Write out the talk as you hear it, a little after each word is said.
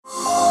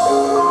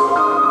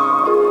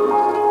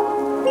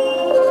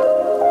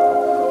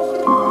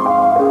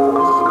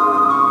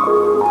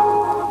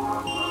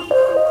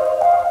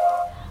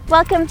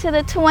Welcome to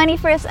the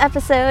 21st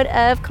episode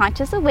of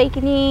Conscious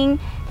Awakening,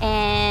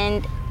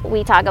 and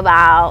we talk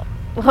about,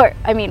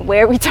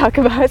 where we talk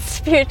about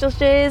spiritual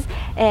shiz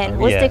and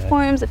holistic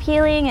forms of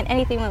healing and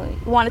anything we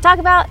want to talk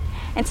about.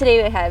 And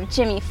today we have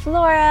Jimmy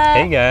Flora.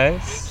 Hey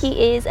guys.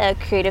 He is a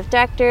creative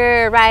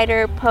director,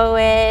 writer,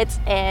 poet,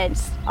 and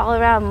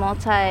all-around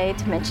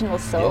multi-dimensional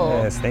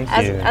soul. Yes, thank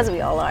you. As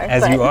we all are.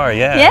 As you are,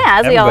 yeah. Yeah,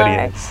 as we all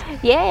are. Is.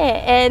 Yeah,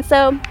 and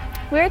so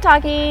we're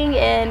talking,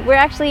 and we're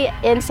actually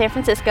in San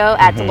Francisco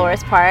at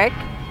Dolores Park.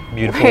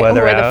 Beautiful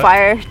weather where out. the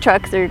fire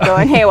trucks are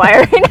going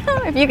haywire right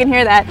now, if you can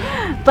hear that.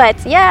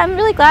 But yeah, I'm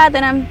really glad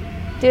that I'm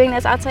doing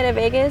this outside of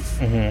Vegas.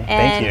 And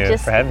thank you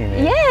for having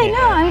me.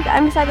 Yeah,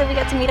 I'm excited that we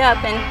got to meet up,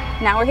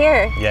 and now we're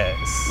here. Yes.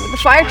 With the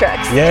fire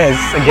trucks. Yes,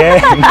 again.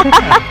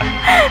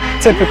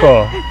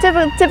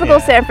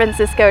 Typical San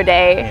Francisco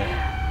day.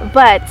 Yeah.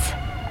 But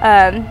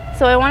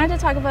so I wanted to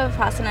talk about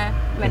Vipassana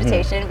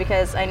meditation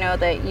because I know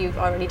that you've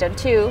already done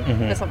two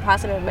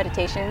Vipassana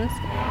meditations,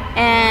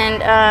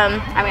 and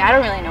I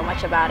don't really know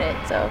much about it.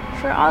 So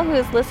for all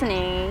who's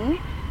listening,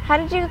 how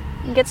did you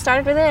get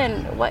started with it,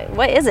 and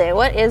what is it?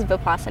 What is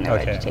Vipassana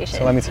meditation?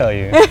 So let me tell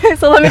you.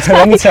 Let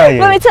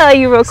me tell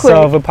you real quick.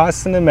 So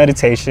Vipassana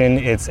meditation,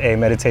 it's a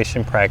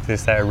meditation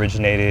practice that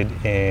originated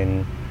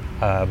in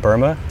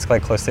Burma. It's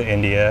like close to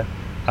India.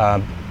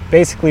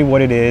 Basically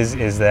what it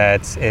is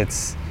that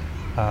it's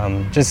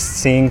just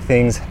seeing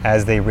things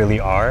as they really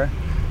are.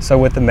 So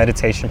with the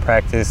meditation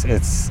practice,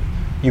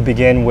 you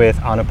begin with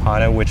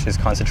Anapana, which is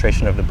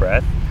concentration of the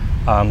breath.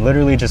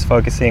 Literally just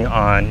focusing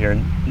on your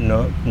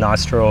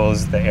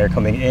nostrils, the air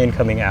coming in,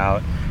 coming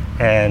out,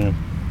 and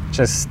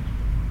just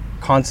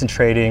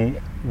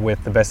concentrating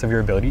with the best of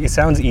your ability. It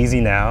sounds easy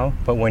now,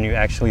 but when you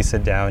actually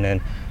sit down and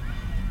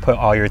put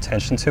all your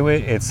attention to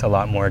it, it's a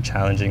lot more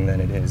challenging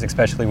than it is,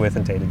 especially with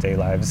the day-to-day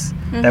lives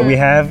that we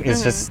have.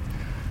 It's just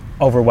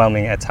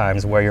overwhelming at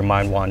times where your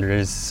mind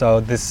wanders. So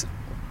this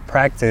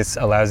practice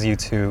allows you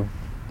to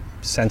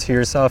center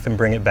yourself and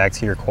bring it back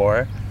to your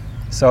core.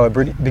 So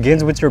it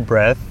begins with your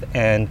breath,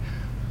 and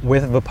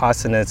with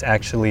Vipassana, it's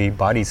actually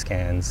body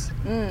scans.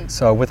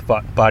 So with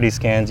body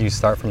scans, you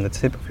start from the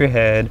tip of your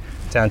head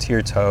down to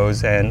your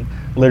toes and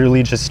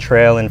literally just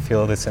trail and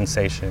feel the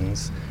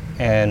sensations.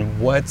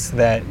 And what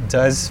that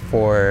does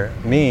for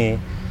me,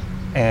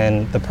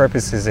 and the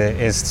purpose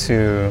is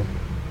to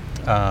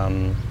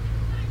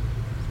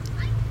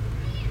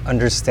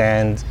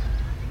understand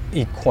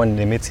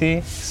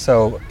equanimity.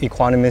 So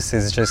equanimous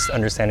is just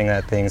understanding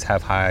that things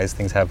have highs,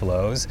 things have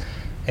lows.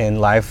 In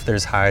life,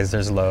 there's highs,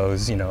 there's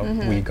lows.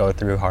 We go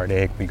through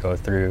heartache, we go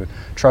through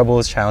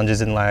troubles,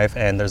 challenges in life,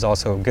 and there's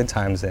also good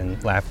times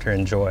and laughter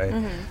and joy.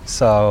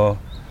 So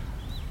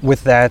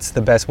with that,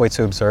 the best way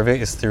to observe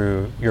it is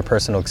through your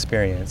personal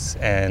experience,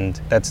 and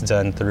that's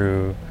done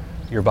through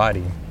your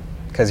body,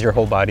 because your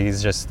whole body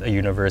is just a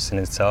universe in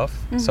itself.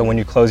 So when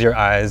you close your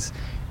eyes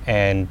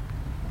and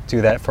do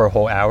that for a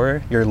whole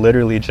hour, you're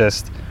literally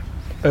just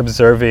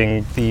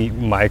observing the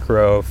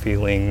micro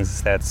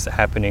feelings that's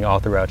happening all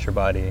throughout your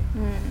body.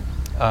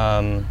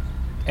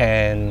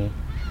 And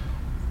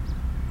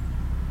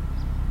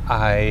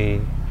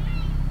I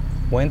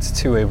went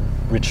to a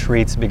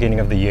retreat beginning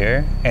of the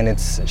year, and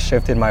it's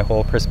shifted my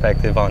whole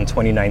perspective on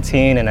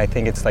 2019, and I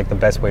think it's like the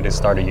best way to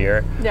start a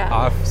year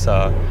off.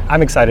 So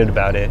I'm excited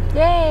about it.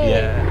 Yay!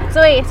 Yeah.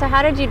 So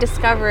how did you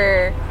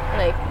discover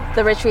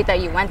the retreat that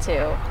you went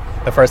to?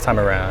 The first time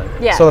around.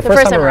 Yeah. So the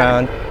first time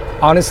around,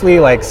 honestly,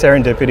 like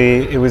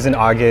serendipity, it was in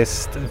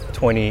August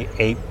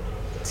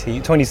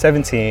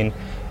 2017,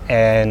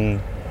 and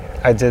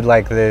I did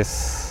like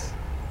this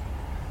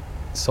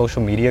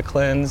social media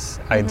cleanse.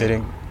 I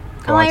didn't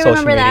go on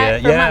social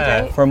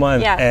media. For a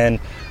month. Yeah. And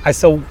I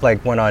still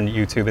went on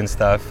YouTube and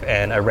stuff,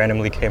 and I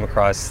randomly came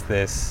across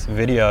this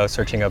video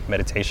searching up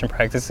meditation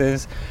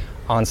practices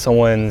on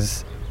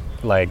someone's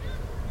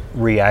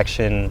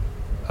reaction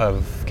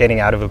of getting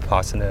out of a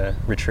Vipassana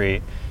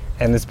retreat.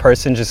 And this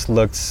person just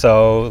looked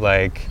so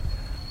like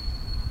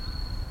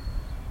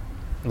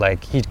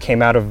he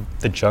came out of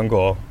the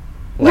jungle.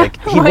 Wait,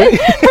 what?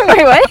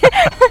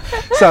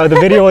 So the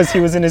video was he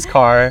was in his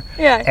car,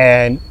 yeah,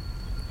 and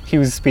he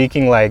was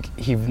speaking like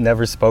he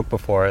never spoke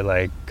before,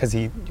 because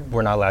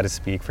we're not allowed to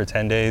speak for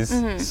 10 days.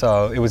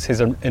 So it was his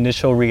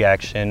initial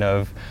reaction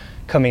of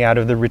coming out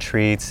of the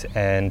retreat,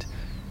 and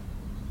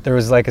there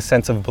was a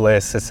sense of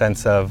bliss, a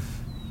sense of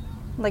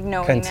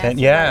knowingness content,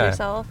 about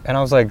yourself. And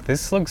I was like,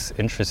 this looks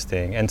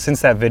interesting. And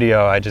since that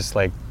video, I just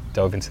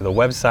dove into the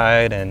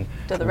website and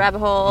through the rabbit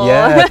hole.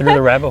 Yeah, through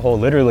the rabbit hole,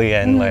 literally,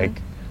 and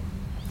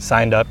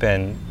signed up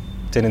and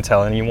didn't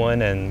tell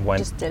anyone and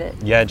went. Just did it.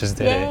 Yeah, just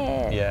did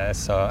it. Yeah,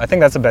 so I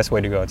think that's the best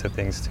way to go into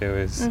things too,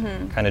 is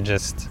kind of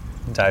just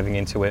diving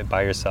into it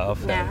by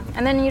yourself. Yeah,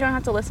 and then you don't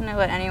have to listen to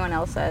what anyone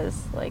else says,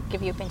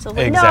 give you opinions.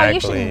 Exactly. No,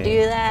 you shouldn't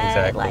do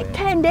that. Exactly.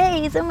 10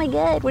 days, oh my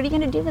God, what are you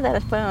going to do with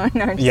that phone?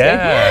 No,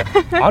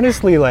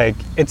 honestly,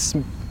 it's,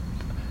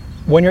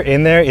 when you're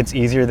in there, it's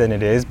easier than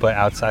it is, but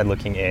outside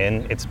looking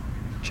in, it's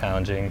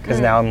challenging,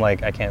 because now I'm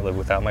I can't live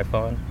without my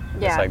phone.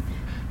 Yeah. It's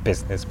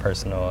business,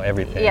 personal,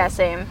 everything. Yeah,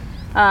 same.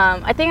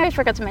 I think I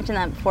forgot to mention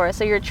that before.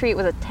 So your retreat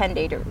was a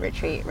 10-day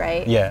retreat,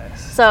 right?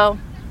 Yes. So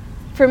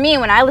for me,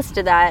 when I listened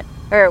to that,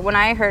 or when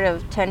I heard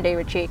of 10-day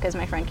retreat, because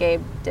my friend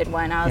Gabe did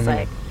one, I was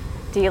like,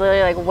 do you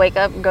literally like wake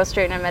up, go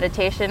straight into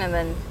meditation, and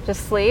then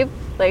just sleep?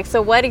 Like,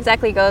 so what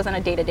exactly goes on a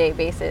day-to-day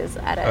basis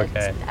at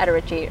a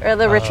retreat, or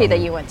the retreat that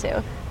you went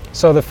to?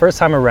 So the first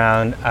time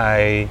around,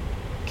 I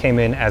came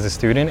in as a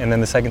student, and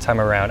then the second time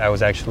around, I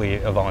was actually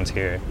a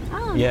volunteer.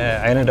 Oh. Yeah,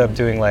 I ended up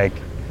doing like,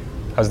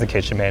 I was the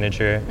kitchen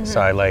manager,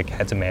 so I like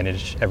had to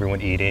manage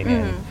everyone eating,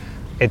 and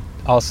it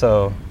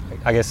also,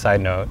 I guess side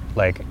note,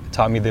 like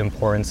taught me the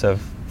importance of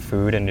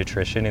food and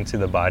nutrition into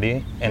the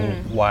body,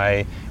 and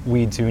why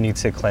we do need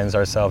to cleanse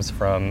ourselves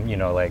from, you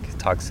know, like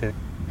toxic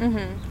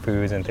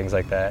foods and things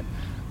like that.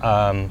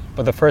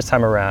 But the first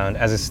time around,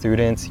 as a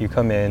student, you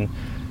come in,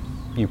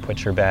 you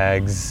put your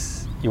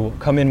bags, you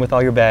come in with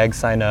all your bags,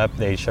 sign up,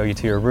 they show you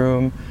to your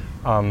room,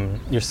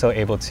 you're still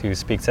able to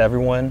speak to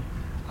everyone.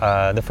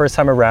 The first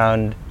time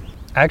around,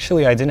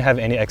 actually, I didn't have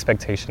any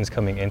expectations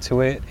coming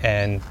into it,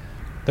 and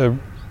the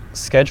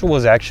schedule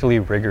was actually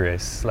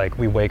rigorous. Like,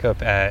 we wake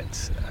up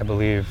at, I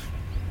believe,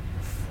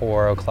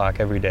 4 o'clock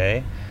every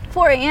day.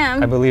 4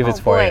 a.m.? I believe it's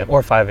 4 a.m.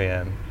 or 5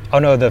 a.m. Oh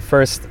no, the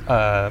first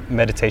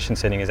meditation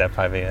sitting is at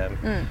 5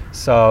 a.m.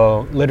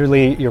 So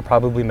literally, you're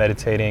probably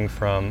meditating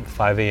from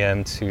 5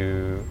 a.m.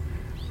 to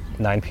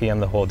 9 p.m.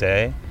 the whole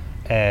day,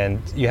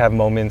 and you have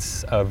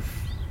moments of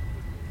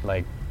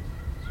like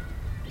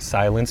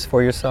silence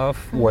for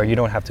yourself where you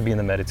don't have to be in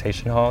the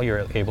meditation hall.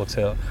 You're able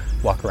to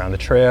walk around the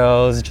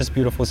trails, just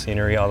beautiful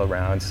scenery all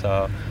around.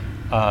 So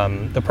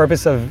the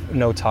purpose of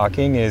no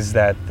talking is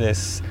that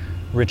this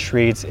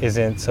retreat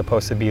isn't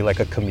supposed to be like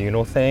a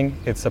communal thing.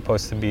 It's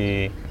supposed to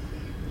be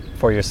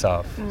for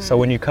yourself. So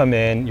when you come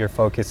in, your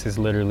focus is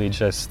literally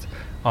just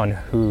on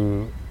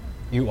who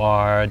you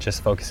are,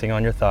 just focusing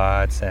on your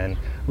thoughts and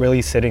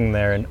really sitting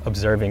there and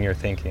observing your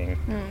thinking.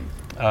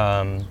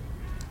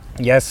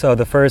 So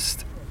the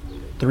first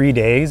 3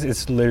 days,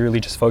 it's literally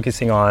just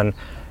focusing on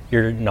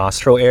your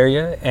nostril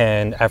area,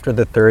 and after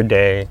the third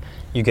day,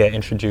 you get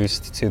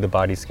introduced to the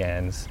body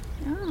scans.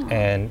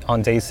 And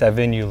on day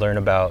 7, you learn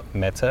about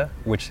metta,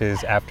 which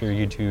is after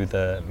you do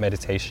the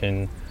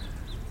meditation,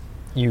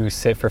 you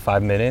sit for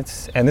 5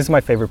 minutes. And this is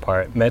my favorite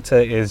part.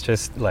 Metta is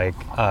just like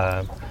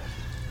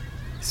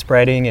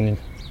spreading and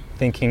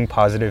thinking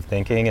positive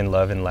thinking and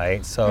love and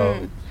light.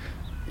 So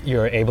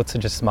you're able to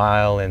just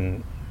smile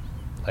and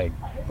like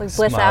bliss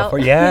out.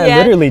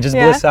 Literally just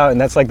bliss out.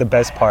 And that's like the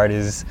best part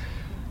is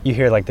you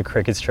hear like the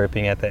crickets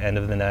chirping at the end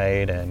of the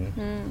night, and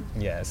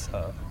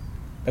so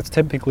that's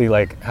typically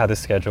like how the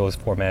schedule is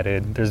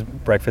formatted. There's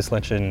breakfast,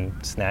 lunch, and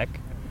snack.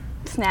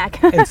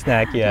 And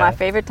snack, yeah. My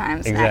favorite time,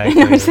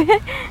 exactly.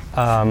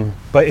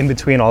 But in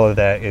between all of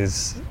that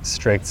is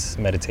strict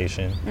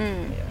meditation.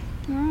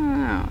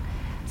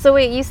 So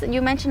wait,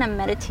 you mentioned a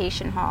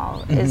meditation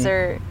hall.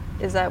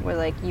 Is that where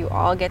like you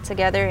all get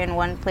together in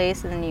one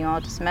place and then you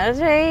all just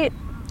meditate?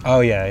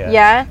 Oh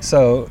yeah.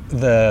 So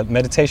the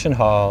meditation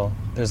hall,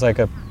 there's like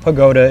a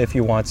pagoda if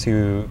you want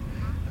to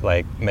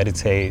like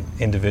meditate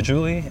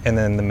individually, and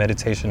then the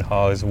meditation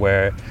hall is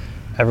where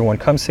everyone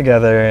comes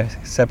together,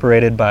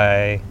 separated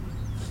by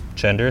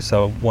gender,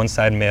 so one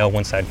side male,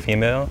 one side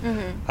female.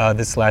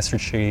 This last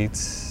retreat,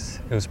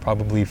 it was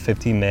probably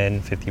 50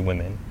 men, 50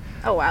 women.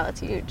 Oh wow, that's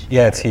huge.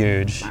 Yeah, it's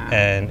huge. Wow.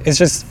 And it's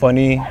just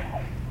funny,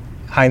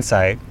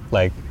 hindsight,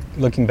 like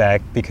looking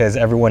back, because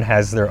everyone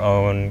has their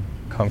own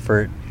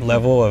comfort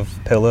level of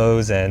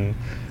pillows and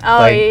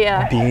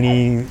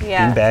beanie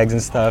bags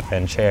and stuff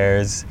and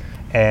chairs.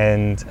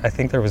 And I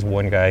think there was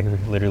one guy who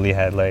literally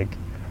had like,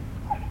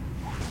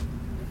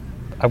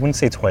 I wouldn't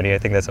say 20, I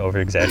think that's over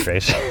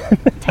exaggeration.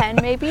 10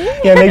 maybe?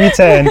 Yeah, maybe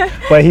 10.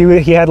 But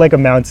he had like a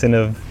mountain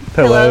of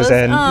pillows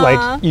and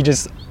like you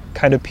just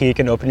kind of peek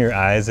and open your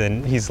eyes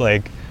and he's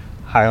like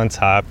high on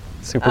top,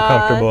 super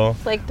comfortable.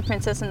 Like the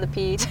Princess and the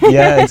Peach.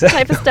 Yeah, exactly.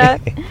 type of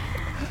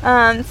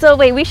stuff. So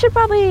wait, we should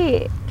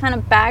probably kind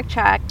of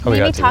backtrack.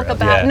 Maybe talk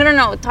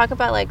about talk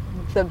about like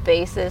the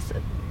basis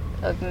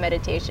of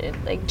meditation,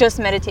 like just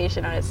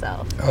meditation on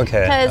itself.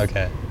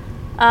 Okay.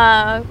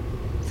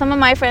 Some of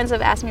my friends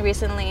have asked me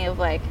recently of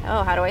like,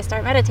 oh, how do I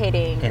start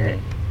meditating? Or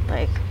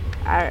like,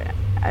 I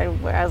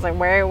was like,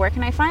 where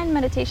can I find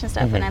meditation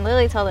stuff? And I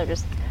literally tell them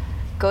just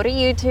go to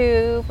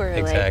YouTube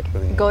or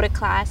like go to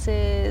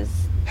classes.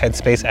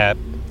 Headspace app.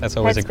 That's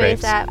always a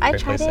great app. I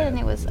tried it and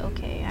it was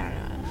okay. I don't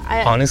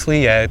know.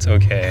 Honestly, yeah, it's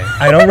okay.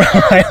 I don't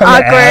rely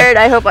on awkward.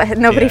 I hope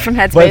nobody from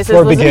Headspace but is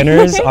for listening.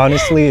 beginners,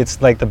 honestly,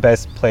 it's like the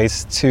best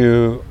place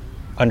to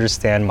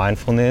understand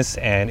mindfulness,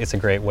 and it's a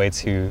great way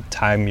to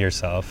time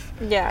yourself.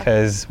 Yeah.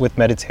 Because with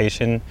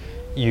meditation,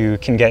 you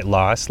can get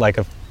lost. Like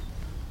a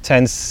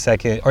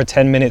 10-second or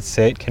 10-minute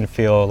sit can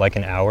feel like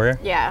an hour.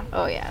 Yeah.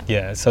 Oh yeah.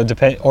 Yeah. So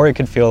or it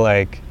could feel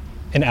like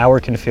an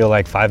hour can feel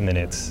like 5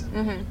 minutes.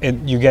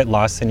 You get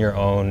lost in your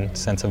own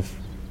sense of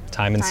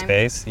time and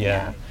space.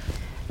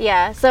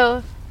 Yeah,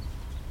 so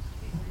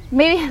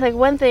maybe like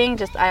one thing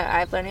just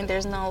I've learned,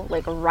 there's no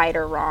like right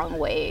or wrong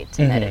way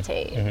to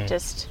meditate.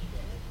 Just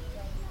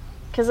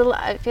because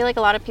I feel like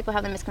a lot of people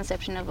have the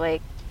misconception of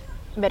like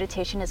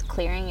meditation is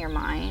clearing your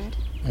mind,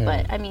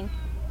 but I mean,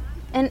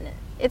 and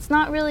it's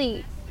not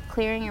really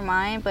clearing your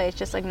mind, but it's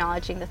just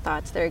acknowledging the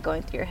thoughts that are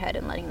going through your head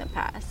and letting them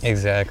pass.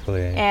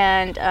 Exactly.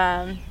 And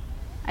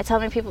I tell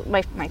my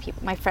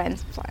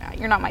friends. Sorry,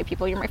 you're not my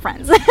people. You're my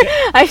friends.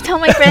 I tell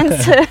my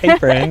friends to, hey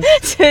friends,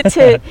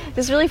 to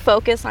just really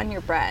focus on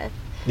your breath.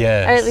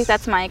 Yes. Or at least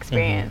that's my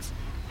experience.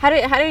 How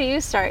did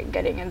you start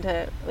getting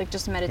into like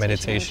just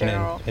meditation in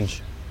general?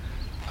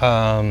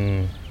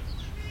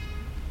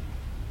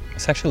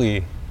 It's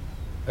actually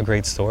a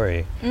great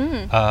story.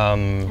 I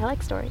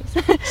like stories.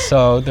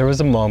 So there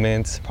was a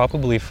moment,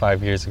 probably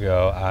 5 years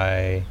ago,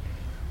 I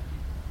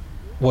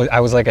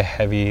was like a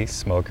heavy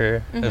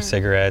smoker of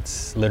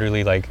cigarettes,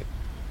 literally like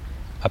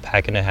a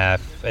pack and a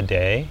half a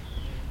day,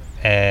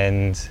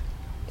 and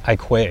I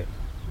quit.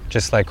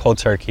 Just like cold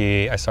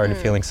turkey. I started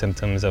feeling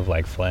symptoms of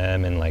like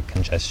phlegm and like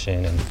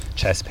congestion and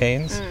chest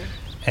pains,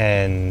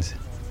 and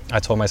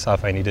I told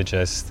myself I need to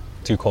just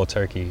do cold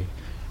turkey.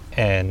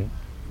 And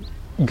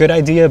good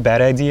idea, bad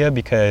idea,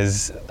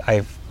 because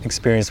I've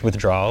experienced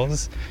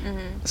withdrawals.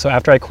 So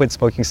after I quit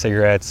smoking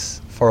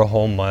cigarettes for a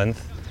whole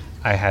month,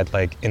 I had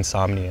like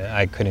insomnia.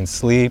 I couldn't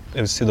sleep.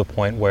 It was to the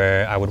point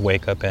where I would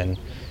wake up and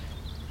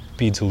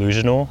be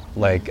delusional.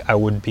 Like I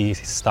would be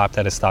stopped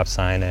at a stop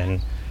sign and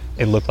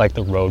it looked like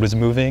the road was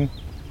moving.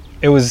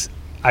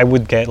 I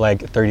would get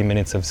like 30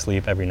 minutes of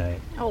sleep every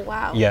night. Oh,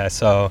 wow. Yeah,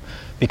 so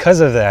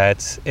because of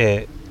that,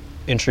 it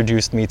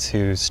introduced me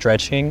to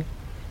stretching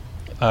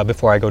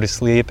before I go to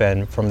sleep.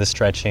 And from the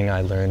stretching,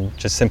 I learned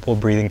just simple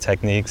breathing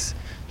techniques,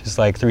 just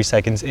like 3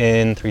 seconds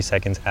in, 3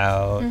 seconds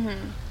out.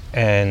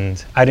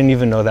 And I didn't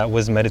even know that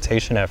was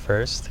meditation at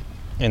first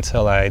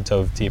until I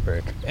dove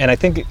deeper. And I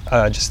think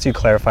just to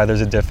clarify,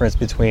 there's a difference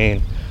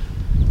between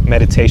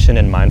meditation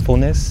and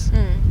mindfulness,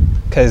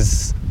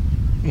 because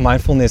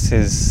mindfulness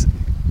is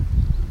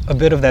a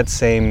bit of that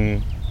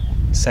same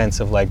sense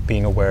of like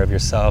being aware of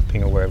yourself,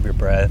 being aware of your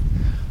breath.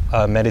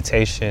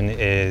 Meditation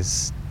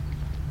is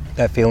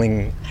that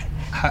feeling,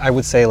 I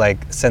would say,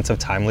 like sense of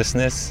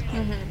timelessness.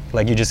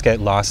 Like you just get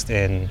lost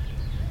in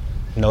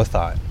no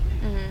thought.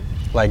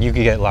 Like you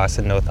could get lost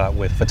in no thought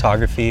with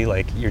photography,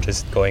 like you're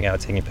just going out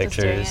taking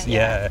pictures.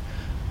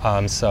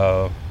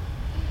 So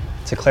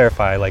to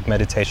clarify, like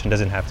meditation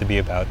doesn't have to be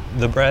about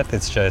the breath,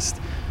 it's just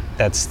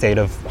that state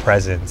of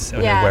presence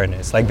and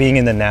awareness, like being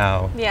in the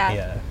now.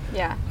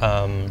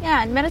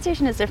 And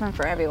meditation is different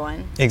for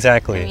everyone.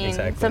 Exactly. I mean,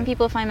 exactly. some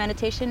people find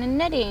meditation in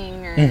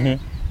knitting,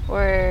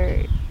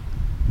 or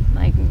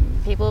like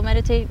people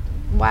meditate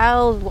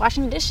while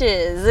washing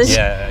dishes.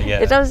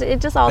 It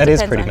just all that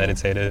depends is pretty on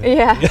meditative. You.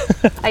 Yeah.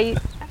 I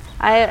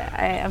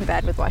am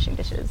bad with washing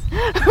dishes.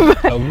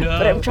 But, oh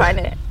no.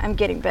 But I'm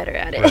getting better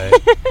at it.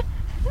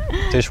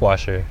 Right.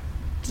 Dishwasher.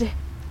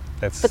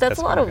 That's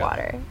a lot of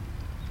water.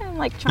 I'm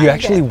like trying You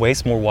actually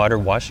waste more water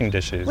washing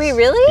dishes. Wait,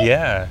 really?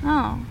 Yeah.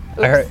 Oh.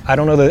 I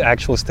don't know the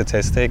actual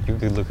statistic. You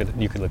could look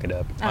it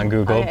up on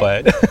Google,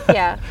 but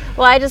yeah.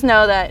 Well, I just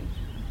know that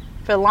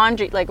for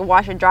laundry, like a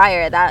washer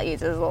dryer, that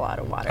uses a lot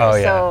of water. Oh,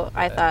 yeah. So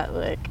I thought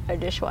like a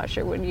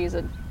dishwasher would use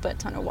a butt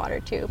ton of water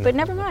too. But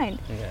never mind.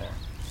 Yeah.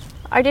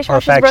 Our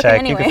dishwasher's broken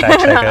anyway. You can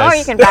fact check us. Or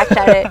you can fact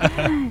check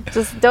it.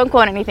 Just don't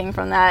quote anything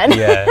from that.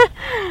 Yeah.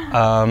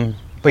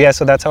 But yeah,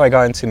 so that's how I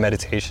got into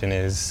meditation,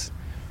 is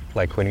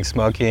like quitting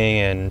smoking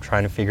and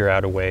trying to figure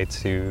out a way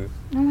to...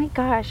 Oh my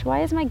gosh, why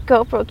does my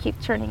GoPro keep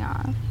turning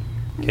off?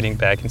 Getting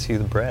back into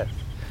the breath.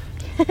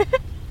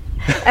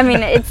 I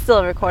mean, it's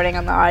still recording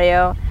on the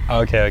audio.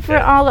 Okay. For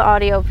all the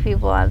audio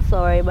people, I'm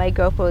sorry. My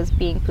GoPro is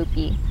being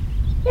poopy.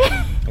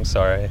 I'm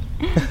sorry.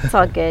 It's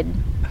all good.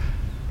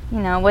 You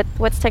know,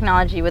 what's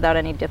technology without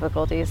any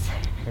difficulties?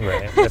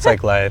 Right. It's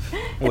like life.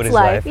 What is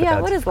life?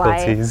 Yeah, what is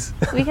life?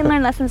 We can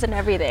learn lessons in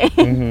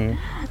everything.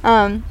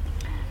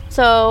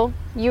 So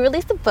you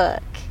released a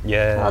book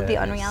called The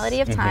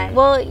Unreality of Time.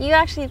 Well,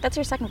 that's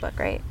your second book,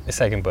 right? The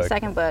second book.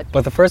 Second book.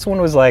 But the first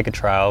one was like a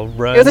trial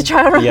run. It was a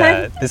trial run?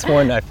 Yeah. This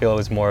one I feel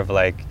was more of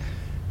like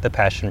the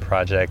passion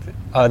project.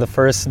 The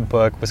first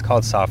book was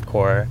called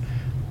Softcore.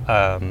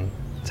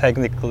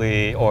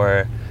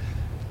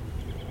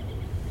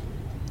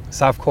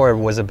 Softcore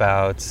was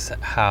about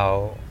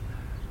how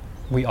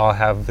we all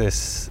have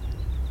this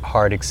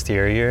hard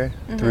exterior.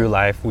 Through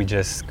life, we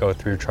just go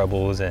through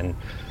troubles and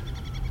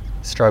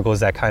struggles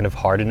that kind of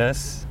harden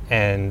us.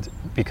 And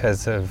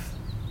because of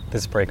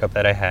this breakup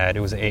that I had, it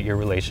was an 8-year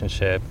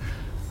relationship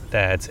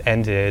that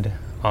ended.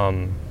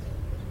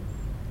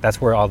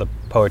 That's where all the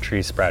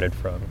poetry sprouted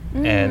from.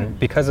 And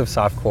because of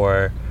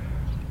Softcore,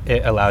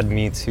 it allowed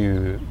me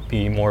to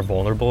be more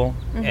vulnerable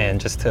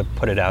and just to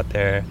put it out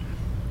there.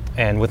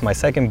 And with my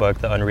second book,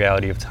 The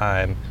Unreality of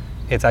Time,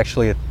 it's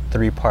actually a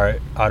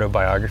 3-part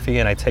autobiography,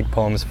 and I take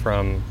poems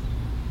from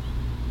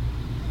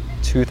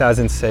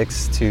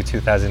 2006 to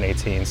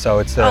 2018. So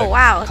it's a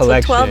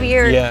collection. So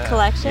 12-year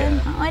collection?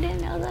 Yeah. Oh, I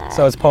didn't know that.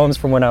 So it's poems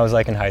from when I was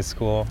like in high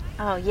school.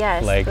 Oh,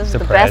 yes. Like those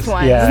depressed.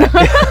 Are the best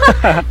ones.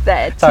 Yeah.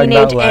 That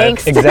teenage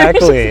angst.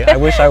 Exactly. I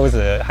wish I was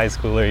a high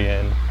schooler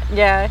and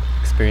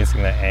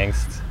experiencing that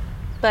angst.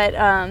 But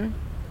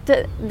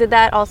Did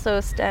that also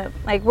stem,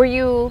 like, were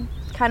you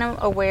kind of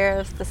aware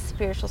of the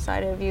spiritual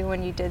side of you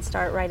when you did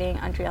start writing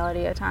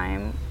Unreality of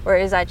Time, or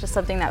is that just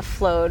something that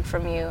flowed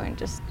from you and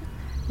just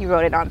you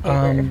wrote it on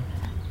paper?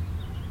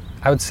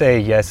 I would say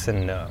yes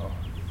and no.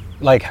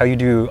 Like how you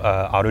do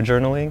auto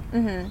journaling.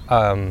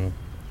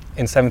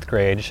 In 7th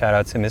grade, shout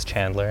out to Miss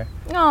Chandler.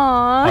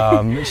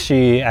 Aww.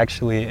 She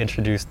actually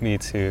introduced me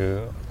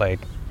to like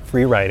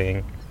free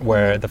writing,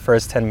 where the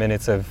first 10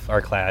 minutes of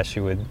our class, she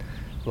would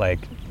like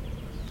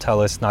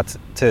tell us not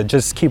to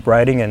just keep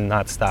writing and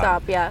not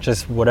stop. Yeah.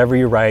 Just whatever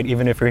you write,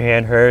 even if your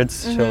hand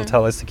hurts, she'll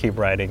tell us to keep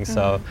writing.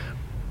 So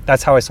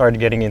that's how I started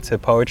getting into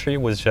poetry,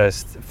 was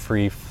just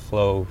free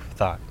flow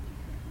thought.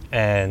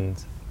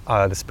 And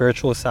the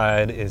spiritual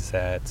side is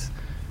that,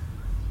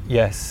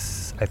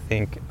 yes, I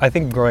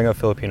think growing up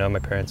Filipino, my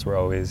parents were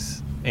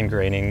always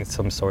ingraining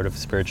some sort of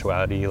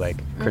spirituality, like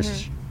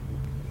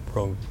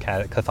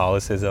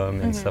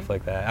Catholicism and stuff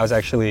like that. I was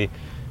actually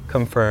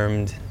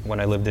confirmed when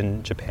I lived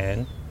in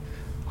Japan.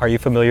 Are you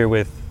familiar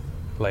with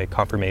like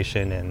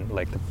confirmation and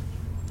like the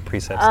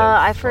precepts?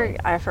 I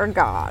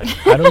forgot.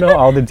 I don't know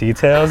all the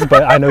details,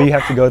 but I know you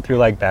have to go through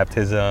like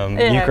baptism,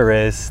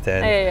 Eucharist,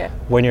 and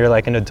when you're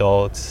like an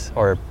adult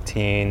or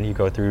teen, you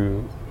go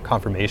through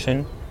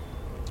confirmation.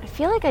 I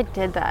feel like I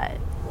did that,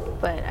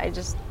 but I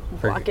just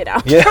block it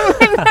out Yeah.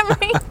 from my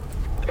memory.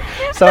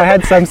 So I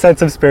had some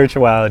sense of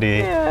spirituality.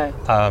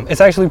 It's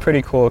actually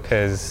pretty cool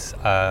because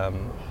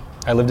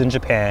I lived in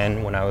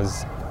Japan when I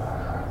was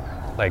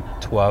like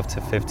 12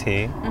 to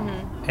 15,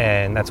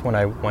 and that's when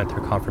I went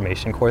through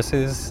confirmation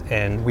courses,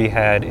 and we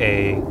had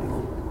a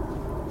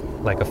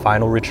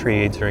final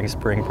retreat during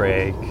spring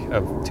break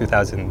of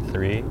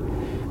 2003,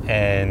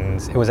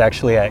 and it was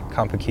actually at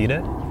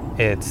Kampakita.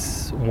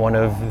 It's one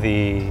of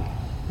the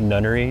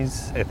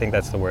nunneries, I think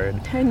that's the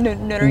word.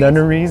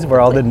 Nunneries,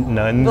 where all the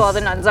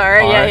nuns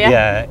are.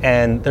 Yeah.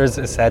 And there's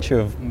a statue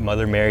of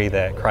Mother Mary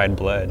that cried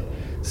blood.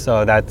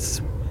 So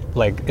that's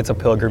like, it's a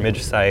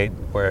pilgrimage site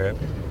where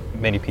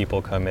many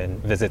people come and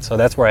visit. So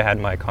that's where I had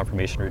my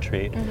confirmation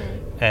retreat.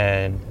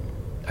 And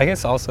I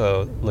guess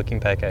also looking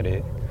back at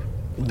it,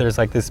 there's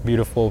like this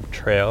beautiful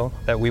trail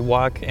that we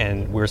walk,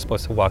 and we were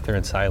supposed to walk there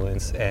in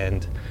silence.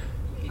 And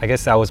I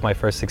guess that was my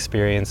first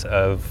experience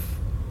of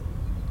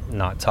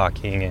not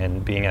talking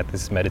and being at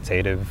this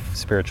meditative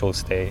spiritual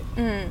state.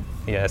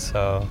 Yeah,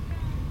 so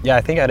yeah,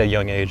 I think at a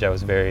young age I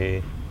was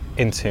very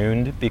in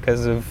tuned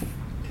because of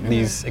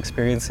these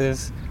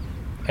experiences,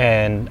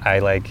 and I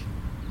like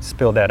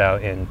spilled that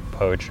out in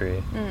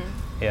poetry.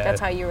 Yeah,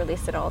 that's how you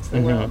released it all to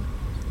the world.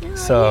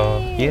 So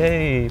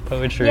yay,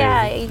 poetry.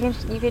 Yeah,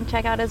 you can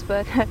check out his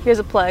book. Here's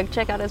a plug.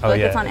 Check out his book.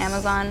 It's on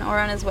Amazon or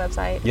on his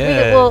website.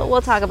 Yeah,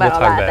 we'll talk about all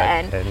that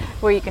at the end,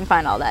 where you can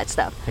find all that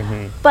stuff.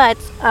 But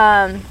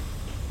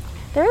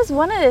there is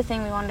one other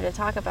thing we wanted to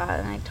talk about,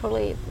 and I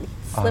totally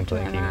slipped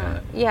my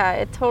mind. Yeah,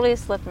 it totally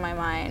slipped my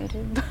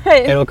mind. But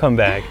it'll come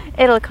back.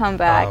 It'll come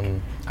back.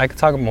 I could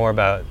talk more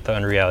about the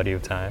Unreality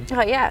of Time.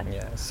 Oh yeah.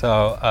 Yeah.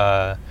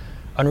 So,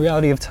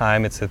 Unreality of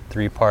Time. It's a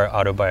 3-part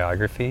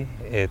autobiography.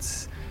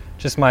 It's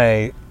just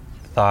my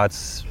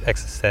thoughts,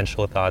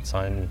 existential thoughts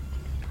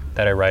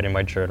that I write in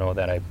my journal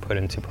that I put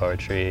into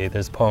poetry.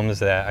 There's poems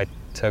that I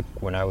took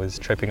when I was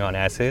tripping on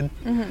acid.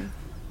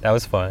 That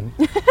was fun.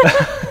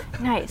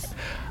 Nice.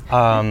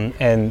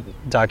 And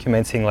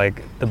documenting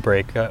like the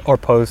breakup or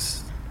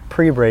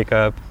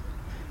pre-breakup,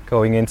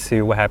 going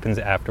into what happens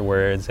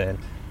afterwards, and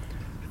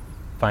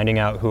finding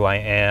out who I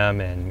am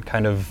and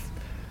kind of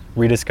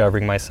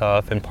rediscovering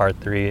myself. And part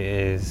 3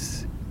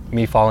 is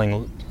me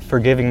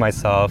forgiving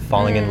myself,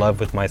 falling in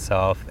love with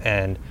myself,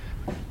 and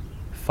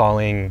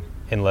falling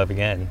in love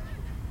again.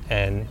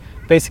 And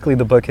basically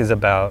the book is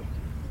about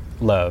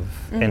love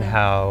and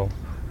how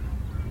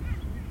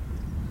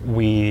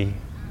we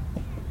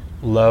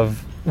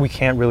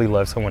can't really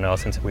love someone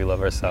else until we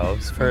love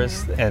ourselves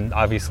first. And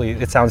obviously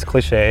it sounds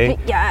cliche.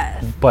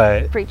 Yeah.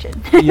 But preaching.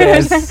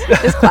 Yes.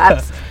 Just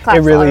claps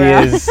It really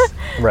is.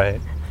 Right.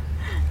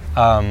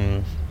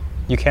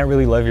 You can't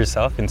really love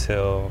yourself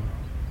until,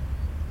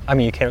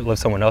 you can't love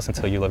someone else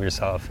until you love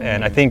yourself.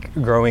 And I think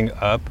growing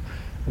up,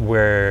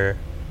 we're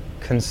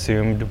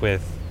consuming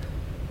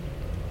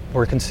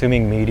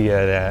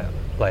media that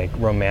like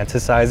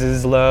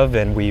romanticizes love,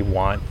 and we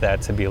want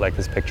that to be like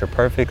this picture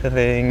perfect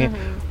thing,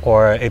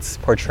 or it's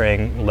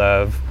portraying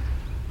love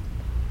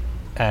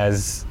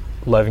as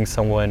loving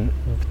someone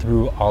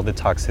through all the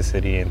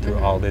toxicity and through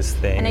all this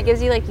thing. And it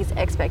gives you like these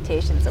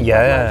expectations of what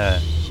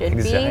love should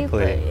be,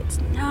 but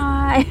it's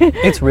not.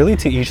 It's really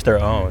to each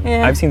their own.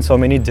 I've seen so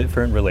many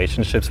different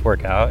relationships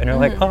work out, and you're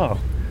like, oh,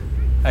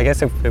 I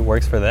guess if it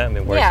works for them,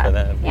 it works for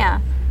them. Yeah.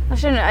 I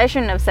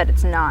shouldn't have said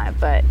it's not,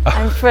 but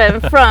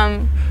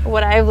from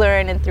what I've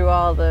learned and through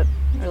all the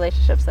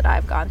relationships that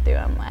I've gone through,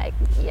 I'm like,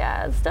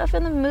 yeah, stuff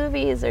in the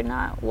movies are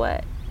not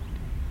what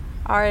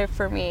are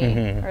for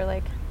me, or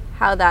like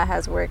how that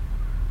has worked.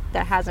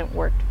 That hasn't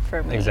worked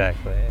for me.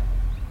 Exactly.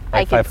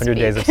 like 500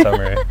 Days of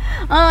Summer.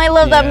 Oh, I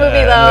love that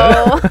movie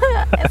though.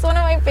 It's one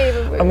of my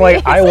favorite movies. I'm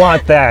like, I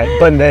want that,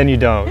 but then you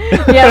don't.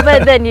 Yeah,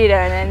 but then you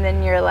don't, and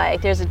then you're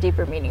like, there's a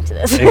deeper meaning to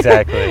this.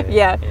 Exactly.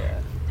 Yeah.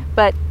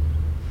 But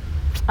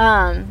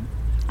I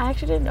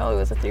actually didn't know it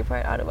was a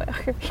 3-part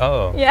autobiography.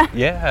 Oh. Yeah.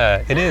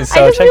 Yeah, it is.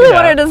 So I just check really it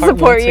out. wanted to Part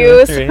support 1, 2, you.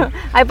 and 3. So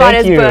I bought Thank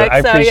his you. book.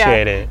 I So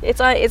appreciate yeah,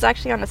 it. it's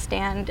actually on a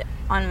stand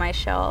on my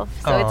shelf.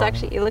 So it's Oh.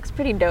 actually, it looks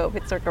pretty dope.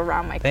 It's like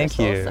around my Thank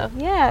crystal. you. So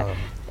yeah. Oh.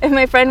 And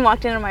my friend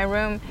walked into my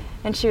room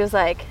and she was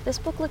like, this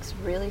book looks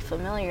really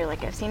familiar.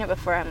 Like, I've seen it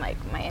before on like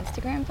my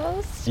Instagram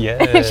posts.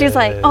 Yes. And she's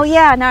like, oh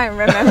yeah, now I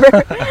remember.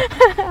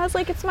 I was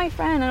like, it's my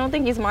friend. I don't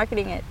think he's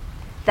marketing it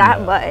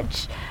that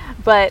much.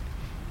 But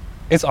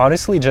it's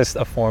honestly just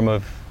a form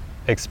of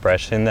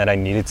expression that I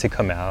needed to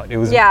come out. It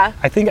was, Yeah.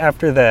 I think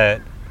after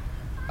that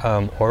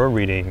oral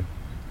reading,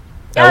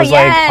 that was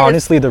like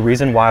honestly the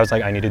reason why I was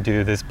like, I need to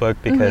do this book,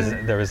 because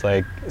there was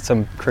like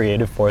some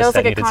creative force was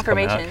that like a needed to come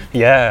out. confirmation.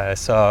 Yeah,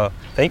 so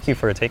thank you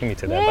for taking me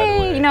to that, by the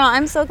way. You know,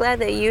 I'm so glad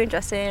that you and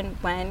Justin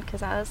went,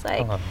 because I was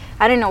like,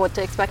 I didn't know what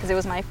to expect, because it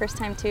was my first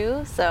time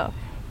too. So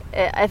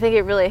I think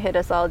it really hit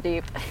us all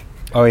deep.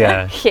 Oh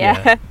yeah.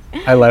 Yeah.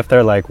 I left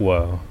there like,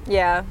 whoa,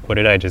 Yeah. what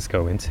did I just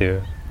go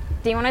into?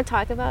 Do you want to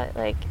talk about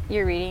like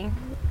your reading?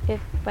 If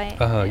by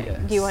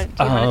Yes. do you want to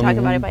talk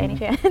about it by any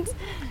chance?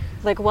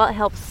 Like, what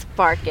helped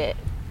spark it?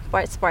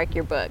 Spark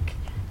your book?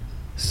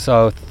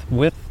 So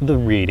with the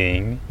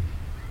reading,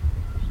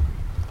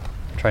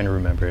 I'm trying to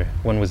remember,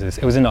 when was this?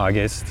 It was in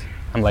August.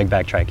 I'm like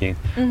backtracking.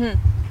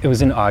 It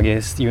was in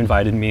August. You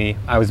invited me.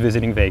 I was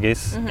visiting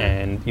Vegas,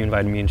 and you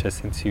invited me and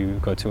Justin to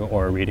go to an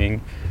aura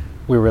reading.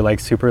 We were like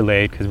super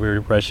late because we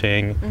were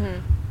rushing.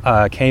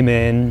 Came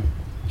in,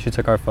 she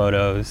took our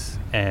photos,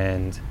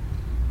 and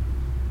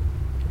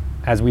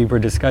as we were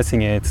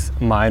discussing it,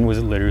 mine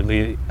was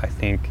literally, I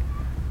think,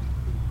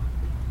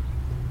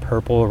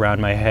 purple around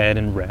my head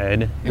and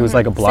red. It was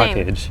like a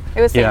blockage. Same.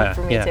 It was same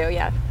for me too,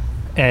 yeah.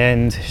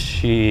 And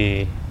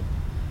she,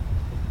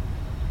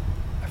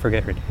 I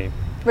forget her name.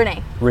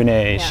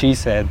 Renee, she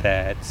said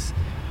that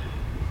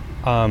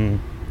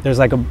there's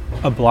like a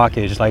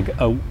blockage, like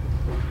a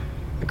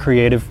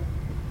creative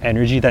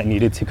energy that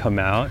needed to come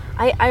out.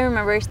 I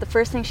remember the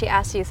first thing she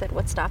asked you, said,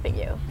 what's stopping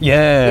you?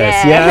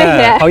 Yes,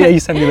 yeah. Oh yeah, you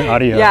sent me the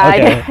audio.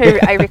 Yeah, okay.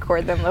 I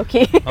record them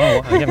low-key.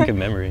 Oh, I have a good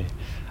memory.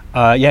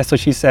 Yeah, so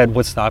she said,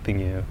 what's stopping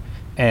you?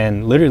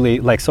 And literally,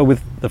 like, so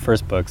with the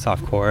first book,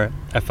 Softcore,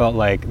 I felt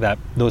like that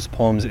those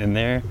poems in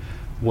there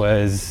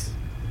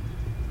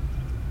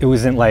it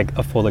wasn't like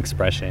a full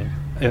expression.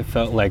 It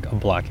felt like a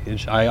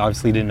blockage. I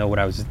obviously didn't know what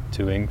I was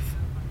doing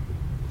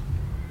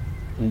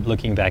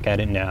looking back at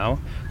it now,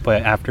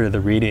 but after the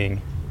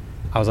reading,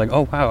 I was like,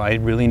 oh wow, I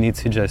really need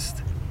to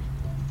just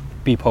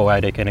be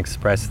poetic and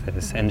express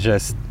this. And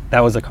just, that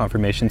was a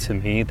confirmation to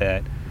me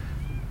that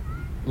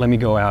let me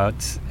go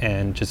out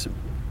and just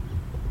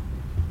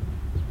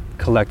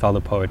collect all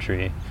the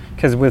poetry.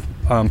 Because with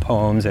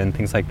poems and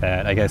things like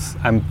that, I guess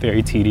I'm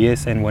very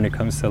tedious, and when it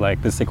comes to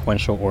like the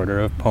sequential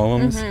order of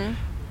poems,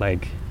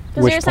 like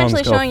which you're poems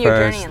essentially go showing first.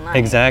 your journey in life.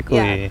 Exactly.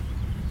 Yeah.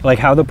 Like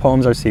how the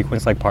poems are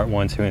sequenced, like part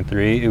 1, 2, and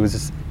 3.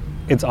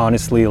 It's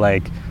honestly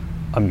like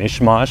a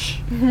mishmash,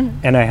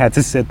 and I had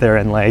to sit there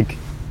and like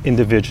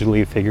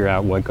individually figure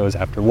out what goes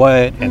after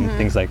what and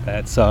things like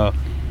that. So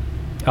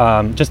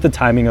just the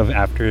timing of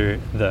after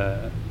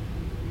the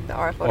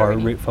aura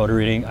photo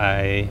reading,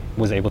 I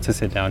was able to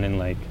sit down and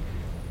like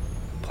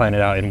plan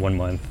it out in 1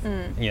 month.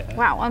 Yeah.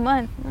 Wow, 1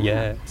 month.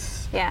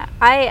 Yes. Yeah,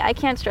 I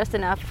can't stress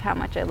enough how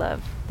much I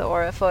love the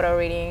aura photo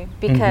reading,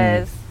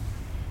 because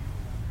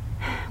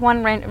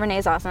one,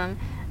 Renee's awesome.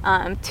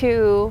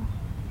 Two,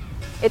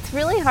 it's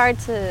really hard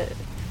to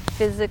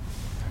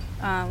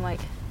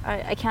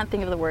I can't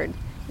think of the word.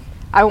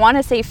 I want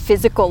to say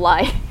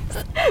physicalize,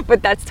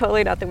 but that's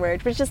totally not the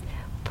word. But just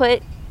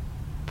put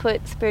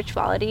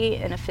spirituality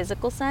in a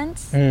physical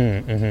sense.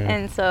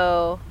 And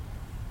so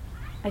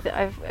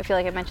I feel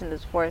like I mentioned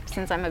this before.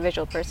 Since I'm a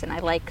visual person, I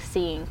like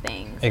seeing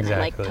things. Exactly. And I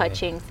like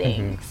touching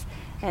things.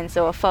 And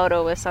so an aura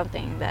photo was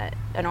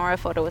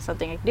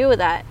something I could do with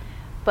that.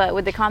 But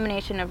with the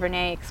combination of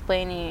Renee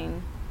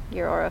explaining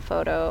your aura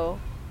photo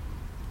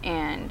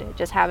and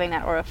just having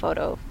that aura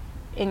photo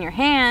in your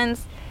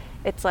hands,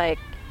 it's like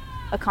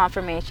a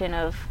confirmation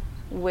of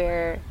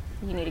where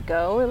you need to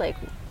go, or like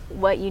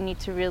what you need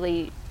to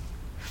really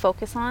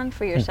focus on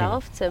for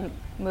yourself to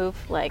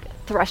move, like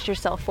thrust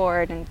yourself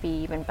forward and be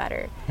even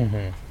better.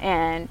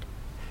 And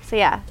so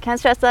yeah, can't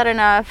stress that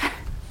enough.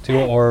 Do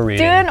an aura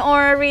reading. Do an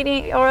aura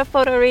reading, aura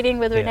photo reading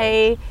with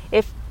Renee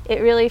if it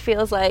really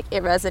feels like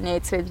it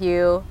resonates with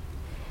you.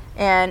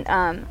 And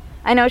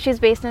I know she's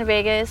based in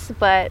Vegas,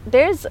 but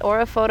there's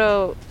aura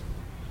photo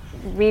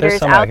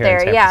readers out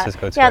there.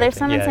 There's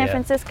some in San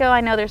Francisco.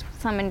 I know there's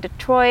some in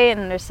Detroit,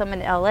 and there's some in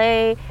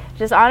LA.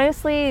 Just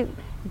honestly,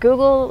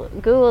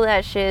 Google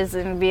that shiz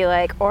and be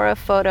like aura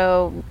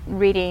photo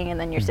reading, and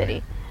then your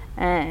city.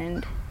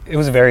 And it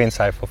was very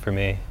insightful for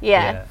me.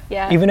 Yeah.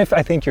 Even if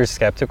I think you're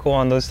skeptical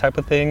on those type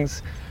of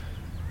things,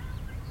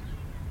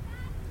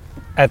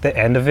 at the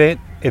end of it,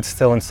 it's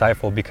still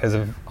insightful because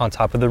of, on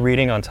top of the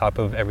reading, on top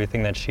of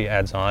everything that she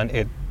adds on,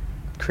 it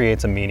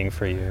creates a meaning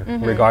for you,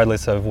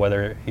 regardless of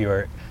whether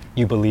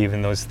you believe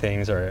in those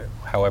things or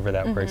however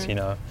that works, you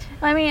know.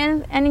 I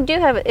mean, and you do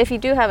have, if you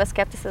do have a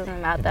skepticism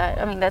about that,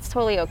 I mean, that's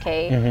totally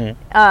okay.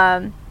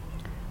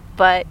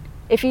 But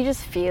if you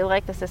just feel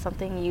like this is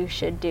something you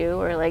should do,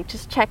 or like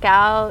just check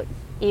out,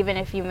 even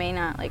if you may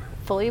not like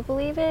fully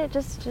believe it,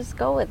 just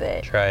go with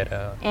it. Try it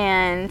out.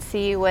 And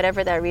see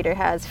whatever that reader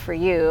has for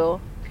you,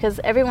 because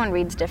everyone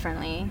reads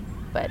differently.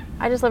 But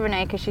I just love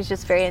Renee because she's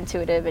just very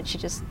intuitive and she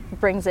just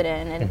brings it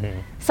in.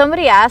 And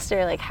somebody asked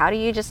her, like, how do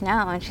you just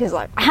know? And she's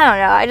like, I don't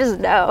know, I just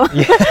know.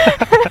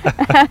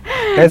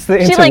 That's the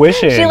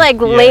intuition. She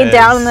laid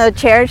down in the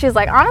chair and she's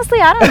like, honestly,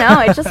 I don't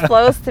know. It just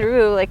flows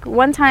through. Like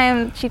one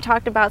time she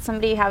talked about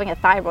somebody having a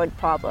thyroid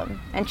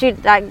problem. And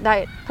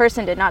that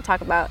person did not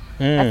talk about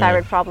a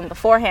thyroid problem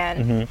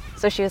beforehand.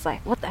 So she was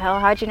like, what the hell?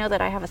 How'd you know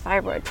that I have a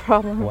thyroid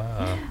problem?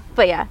 Wow.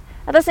 But yeah.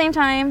 At the same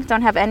time,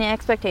 don't have any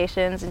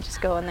expectations and just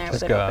go in there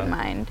with an open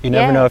mind. You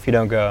never know if you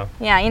don't go.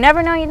 Yeah, you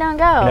never know you don't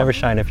go. You never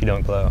shine if you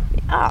don't glow.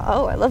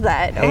 Oh, I love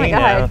that. Hey, oh my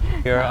God.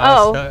 You're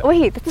awesome. Oh,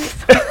 wait.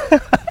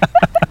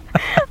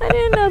 I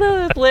didn't know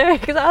that was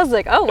lyrics. I was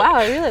like, oh wow,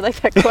 I really like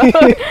that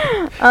quote.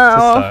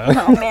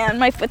 Oh man,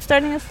 my foot's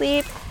starting to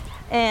sleep,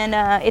 and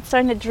it's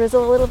starting to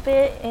drizzle a little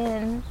bit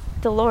in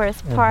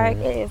Dolores Park.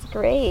 It is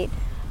great.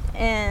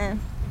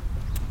 And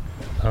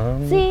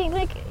see,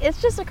 like,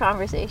 it's just a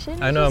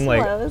conversation. I know, I'm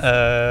like,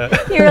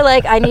 You're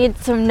like, I need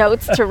some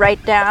notes to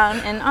write down,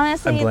 and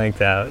honestly, I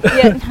blanked out.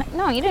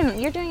 No, you didn't.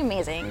 You're doing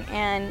amazing,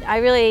 and I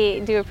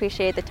really do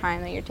appreciate the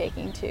time that you're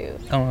taking to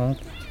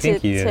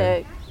thank you.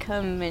 To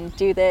come and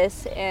do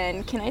this.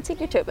 And can I take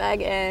your tote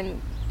bag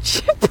and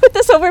put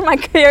this over my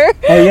career?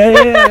 Oh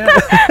yeah.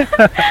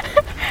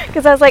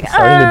 Because I was like, it's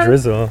starting to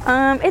drizzle.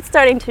 It's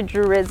starting to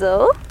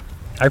drizzle.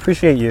 I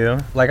appreciate you.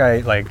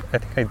 I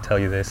think I tell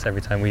you this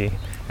every time we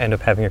end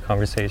up having a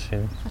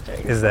conversation.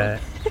 Is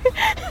that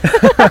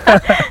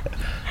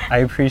I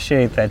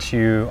appreciate that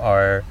you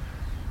are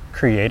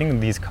creating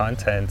these this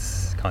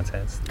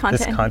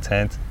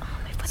content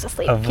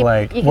of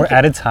like, we're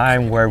at a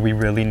time where we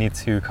really need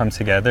to come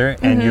together,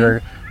 and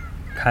you're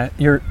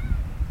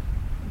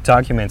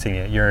documenting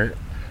it. You're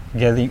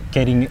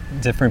getting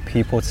different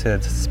people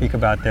to speak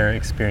about their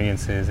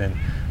experiences and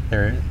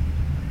their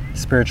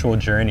spiritual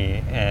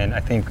journey, and I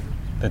think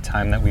the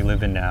time that we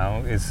live in now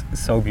is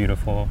so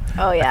beautiful.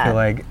 Oh yeah. I feel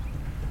like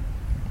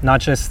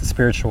not just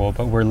spiritual,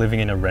 but we're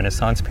living in a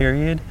Renaissance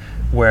period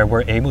where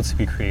we're able to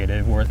be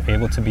creative, we're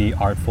able to be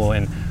artful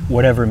in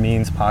whatever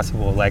means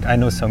possible. Like, I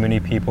know so many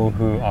people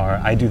who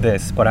are, I do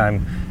this, but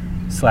I'm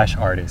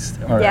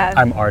 /artist, or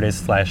I'm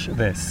artist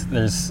 /this.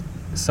 There's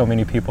so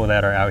many people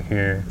that are out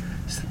here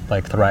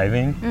like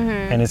thriving,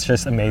 and it's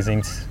just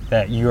amazing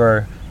that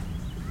you're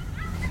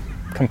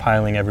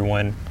compiling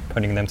everyone,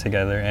 putting them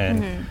together,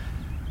 and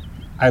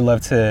I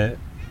love to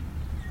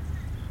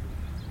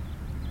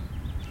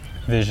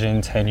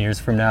vision 10 years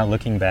from now,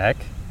 looking back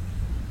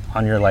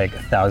on your like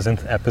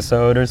 1,000th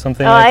episode or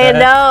something like that. I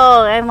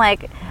know. I'm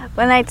like,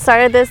 when I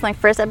started this, my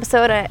first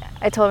episode,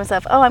 I told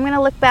myself, oh, I'm going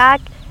to look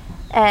back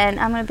and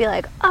I'm going to be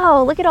like,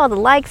 oh, look at all the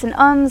likes and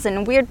ums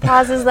and weird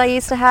pauses that I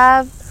used to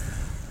have.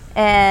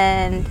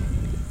 And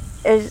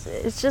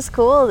it's just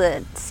cool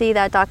to see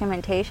that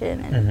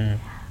documentation. And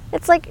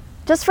it's like,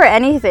 just for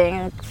anything,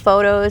 like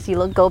photos,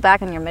 you go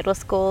back in your middle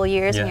school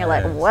years and you're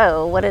like,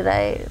 whoa, what did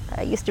I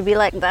used to be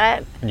like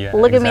that?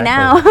 Look at me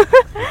now.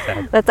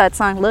 That's that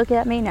song, Look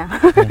at Me Now.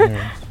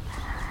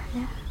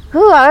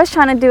 Ooh, I was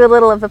trying to do a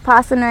little of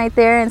Vipassana right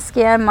there and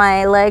scan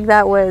my leg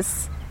that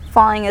was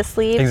falling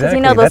asleep. Exactly,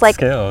 you know, those that's like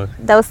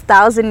those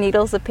 1,000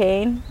 needles of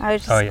pain. I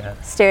was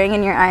just staring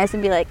in your eyes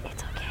and be like,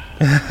 it's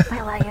okay.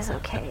 My leg is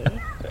okay.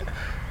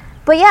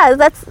 But yeah,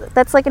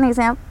 that's like an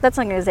example. That's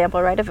like an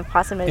example, right, of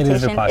Vipassana meditation.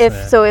 It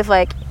is Vipassana. If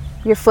like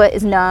your foot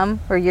is numb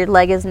or your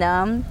leg is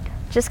numb,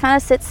 just kind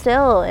of sit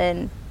still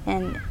and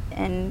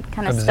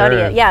kind of study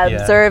it. Yeah,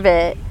 observe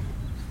it,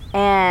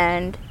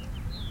 and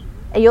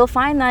you'll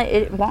find that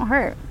it won't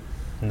hurt.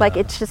 No. Like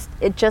it's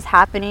just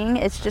happening.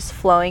 It's just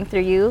flowing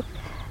through you.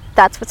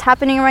 That's what's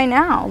happening right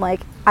now.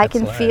 Like I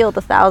can feel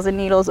the 1,000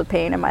 needles of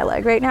pain in my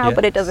leg right now,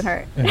 but it doesn't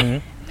hurt.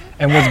 And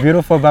what's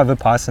beautiful about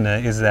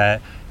Vipassana is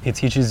that it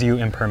teaches you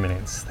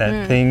impermanence,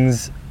 that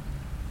things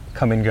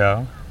come and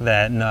go,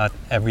 that not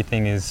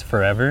everything is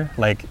forever.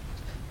 Like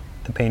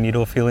the pain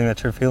needle feeling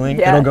that you're feeling,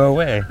 it'll go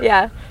away.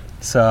 Yeah.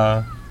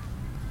 So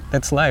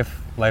that's life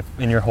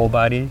in your whole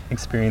body,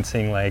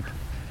 experiencing like,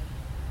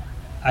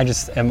 I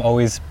just am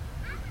always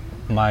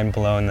mind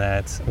blown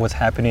that what's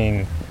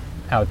happening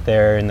out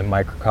there in the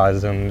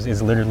microcosms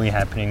is literally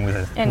happening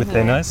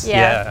within us.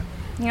 Yeah.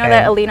 You know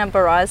that Alina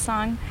Baraz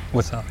song?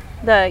 What's that?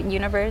 The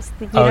universe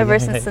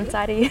is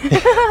inside.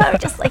 I'm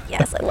just like,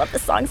 yes, I love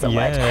this song so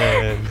much.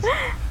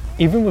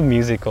 Even with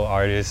musical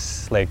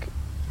artists, like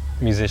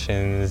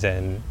musicians,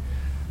 and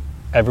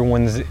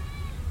everyone's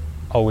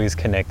always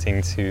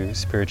connecting to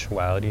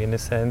spirituality in a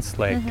sense,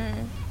 like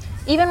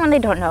even when they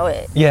don't know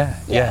it.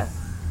 Yeah.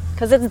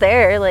 Because it's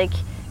there. Like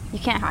you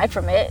can't hide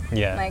from it.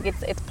 Yeah. Like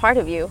it's part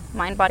of you,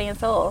 mind, body, and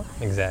soul.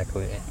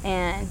 Exactly.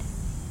 And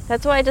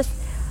that's why I just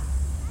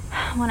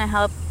want to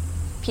help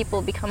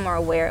people become more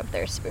aware of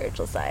their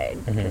spiritual side.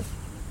 Because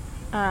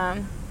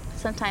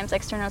sometimes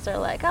externals are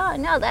like, oh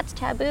no, that's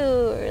taboo,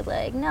 or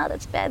like, no,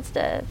 that's bad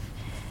stuff.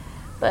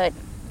 But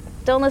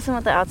don't listen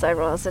what the outside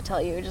world has to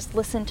tell you. Just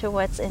listen to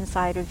what's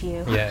inside of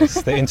you.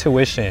 Yes, the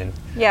intuition.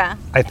 Yeah.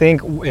 I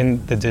think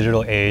in the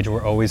digital age,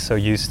 we're always so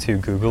used to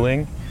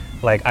Googling.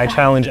 Like, I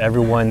challenge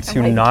everyone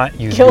to not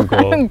use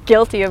Google. I'm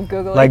guilty of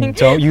Googling. Like,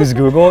 don't use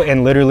Google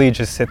and literally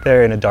just sit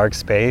there in a dark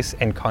space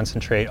and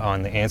concentrate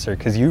on the answer,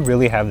 because you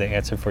really have the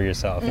answer for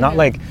yourself. Not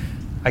like,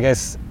 I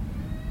guess,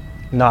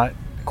 not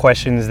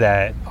questions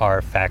that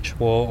are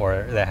factual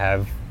or that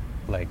have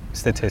like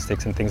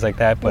statistics and things like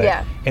that,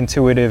 but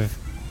intuitive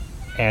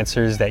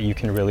answers that you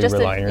can really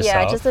rely on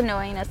yourself. Yeah, just the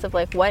knowingness of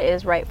like what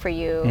is right for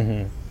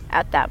you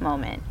at that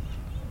moment.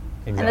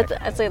 Exactly.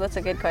 And that's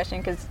a good question,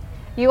 because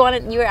you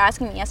were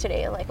asking me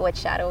yesterday like what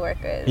shadow work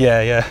is.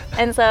 Yeah.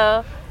 And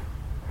so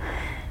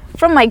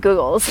from my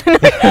Googles,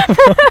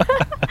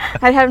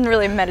 I haven't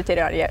really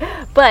meditated on it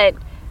yet, but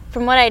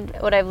from what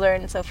I've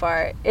learned so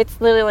far, it's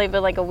literally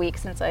been like a week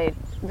since I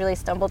really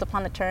stumbled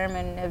upon the term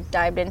and have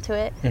dived into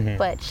it.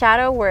 But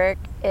shadow work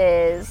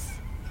is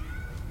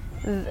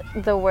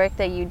the work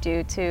that you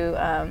do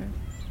to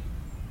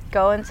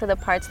go into the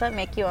parts that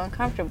make you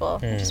uncomfortable.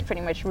 Just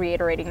pretty much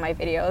reiterating my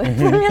video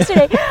from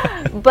yesterday.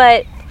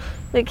 But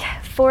like,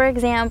 for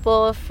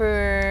example,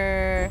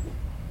 for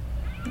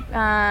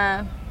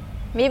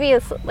maybe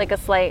it's like a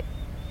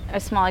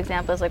small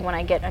example is like when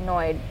I get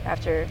annoyed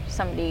after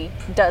somebody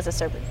does a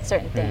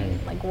certain thing.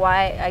 Like,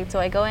 why? So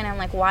I go in and I'm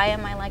like,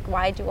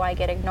 why do I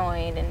get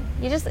annoyed? And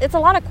it's a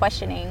lot of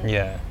questioning.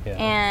 Yeah.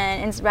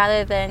 And it's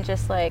rather than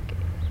just like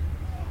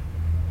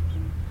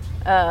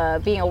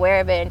being aware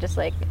of it and just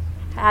like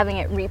having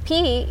it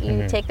repeat,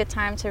 you take the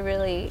time to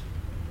really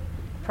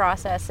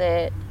process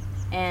it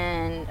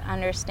and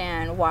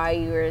understand why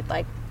you're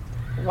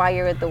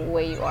the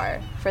way you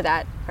are for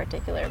that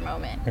particular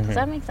moment. Does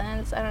that make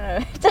sense? I don't know.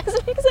 It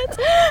doesn't make sense.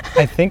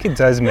 I think it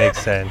does make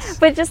sense.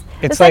 But just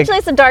essentially,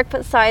 it's the dark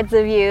sides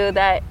of you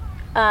that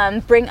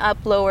bring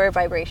up lower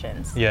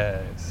vibrations.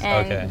 Yes.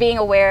 And being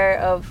aware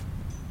of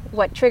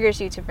what triggers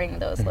you to bring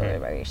those lower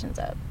vibrations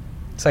up.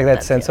 It's like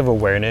that sense of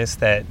awareness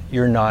that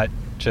you're not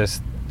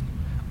just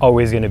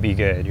always going to be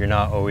good. You're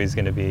not always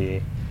going to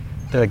be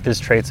like, there's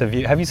traits of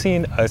you. Have you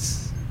seen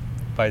Us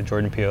by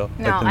Jordan Peele?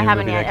 No, like I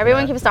haven't yet.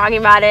 Everyone keeps talking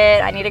about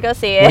it. I need to go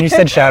see it. When you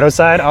said shadow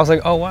side, I was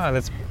like, oh wow,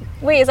 that's...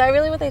 Wait, is that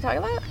really what they talk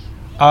about?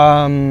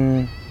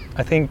 I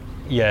think,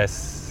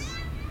 yes.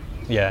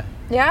 Yeah.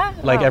 Yeah?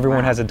 Like,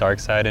 everyone has a dark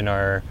side, and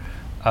our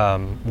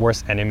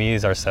worst enemy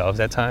is ourselves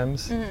at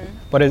times.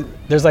 But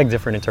there's like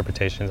different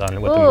interpretations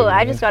on what the movie means.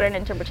 I just got an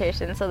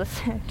interpretation, so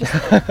this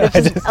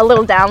just a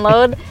little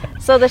download.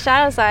 So the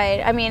shadow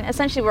side, I mean,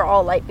 essentially we're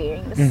all light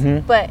beings,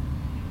 but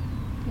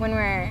when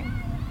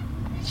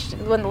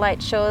the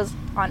light shows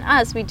on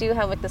us, we do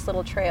have like this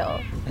little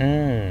trail,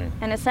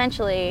 and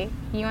essentially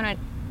you want to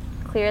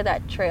clear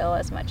that trail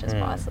as much as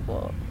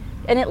possible,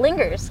 and it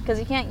lingers because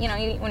you can't,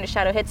 when a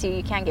shadow hits you,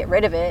 you can't get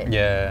rid of it.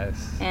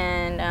 Yes.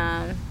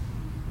 And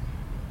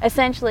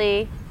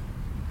essentially,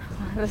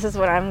 this is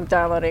what I'm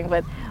downloading,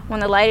 but when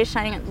the light is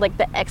shining, like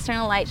the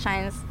external light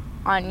shines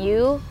on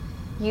you,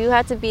 you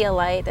have to be a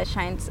light that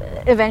shines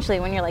eventually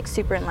when you're like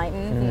super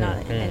enlightened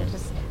and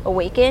just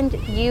awakened.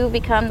 You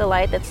become the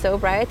light that's so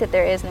bright that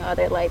there is no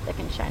other light that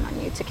can shine on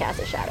you to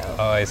cast a shadow.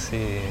 Oh, I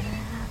see.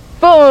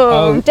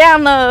 Boom!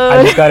 Download!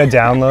 I just got a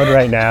download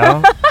right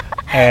now.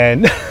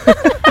 And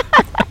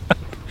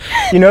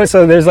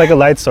so there's like a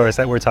light source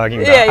that we're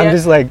talking about. I'm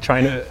just like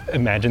trying to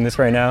imagine this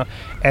right now.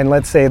 And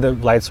let's say the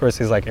light source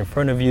is like in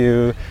front of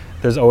you.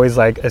 There's always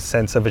like a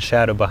sense of a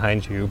shadow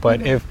behind you.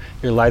 But if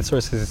your light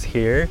source is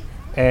here,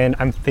 and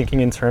I'm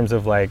thinking in terms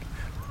of like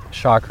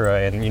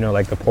chakra and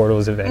like the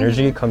portals of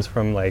energy comes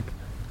from like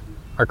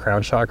our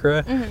crown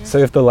chakra. So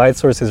if the light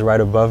source is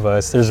right above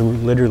us, there's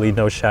literally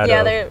no shadow.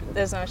 Yeah,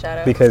 there's no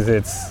shadow. Because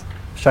it's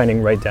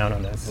shining right down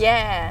on us.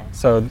 Yeah.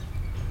 So,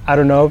 I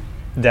don't know,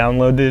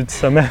 downloaded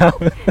somehow.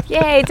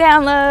 Yay,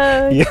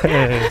 download!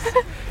 Yes.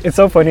 It's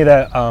so funny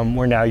that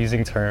we're now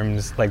using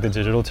terms like the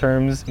digital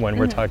terms when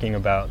we're talking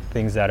about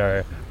things that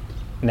are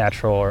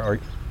natural or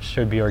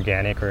should be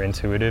organic or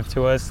intuitive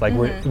to us. Like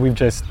we've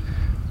just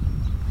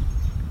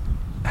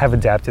have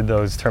adapted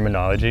those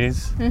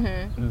terminologies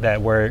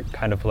that we're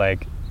kind of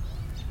like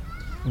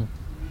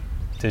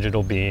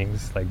digital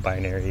beings, like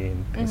binary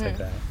and things like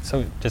that.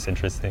 So just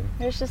interesting.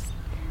 There's just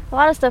a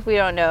lot of stuff we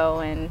don't know,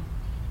 and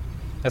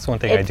that's one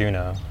thing I do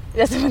know.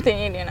 That's one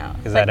thing you do know.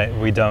 Is that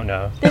we don't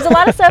know. There's a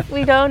lot of stuff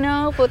we don't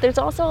know, but there's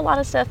also a lot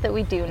of stuff that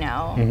we do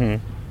know.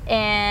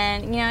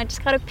 And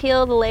just gotta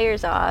peel the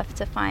layers off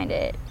to find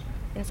it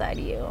inside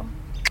of you.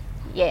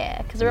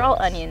 Yeah, because we're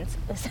all onions,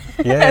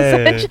 essentially.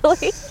 If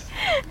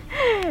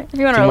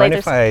you want to relate, mind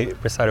if I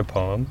recite a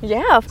poem?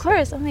 Yeah, of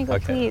course. Oh my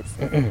God, please.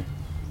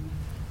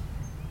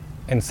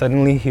 And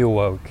suddenly he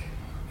awoke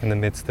in the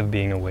midst of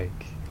being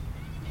awake.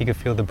 He could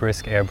feel the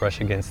brisk air brush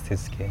against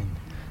his skin,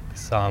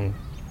 Psalm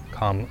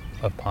calm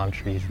of palm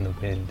trees in the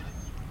wind.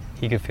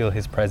 He could feel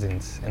his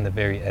presence in the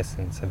very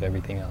essence of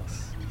everything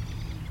else.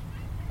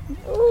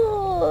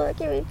 Ooh,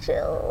 give me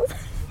chills.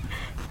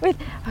 Wait,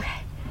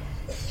 okay.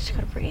 Just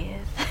gotta breathe.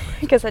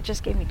 Because that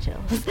just gave me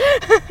chills.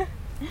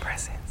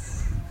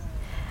 Presence.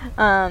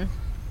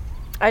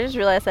 I just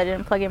realized I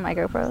didn't plug in my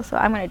GoPro, so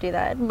I'm gonna do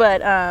that.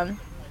 But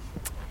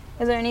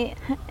is there any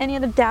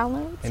other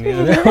downloads?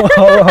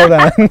 Hold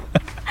on.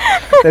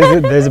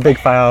 There's a big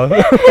file.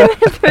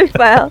 It's a big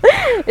file.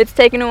 It's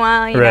taken a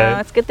while, you Right. know.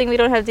 It's a good thing we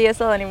don't have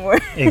DSL anymore.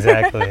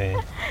 Exactly.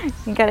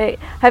 You gotta.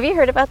 Have you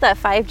heard about that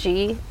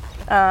 5G?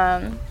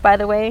 By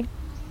the way,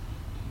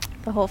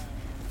 the whole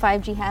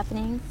 5G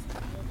happenings.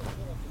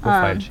 What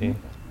 5G?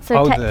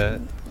 So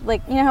the.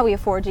 like, you know how we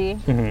have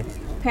 4G?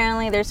 Mm-hmm.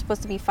 Apparently there's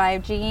supposed to be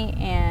 5G,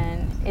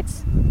 and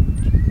it's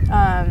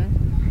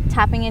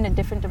tapping into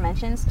different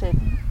dimensions to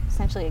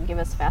essentially give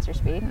us faster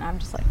speed. And I'm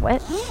just like,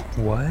 what?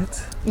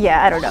 What?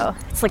 Yeah, I don't know.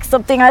 It's like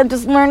something I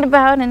just learned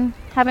about and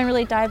haven't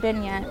really dived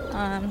in yet.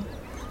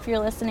 If you're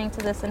listening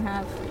to this and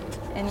have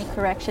any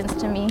corrections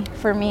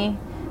for me,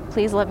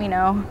 please let me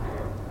know.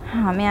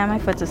 Oh man, my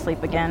foot's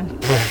asleep again.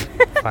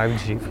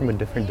 5G from a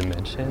different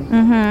dimension?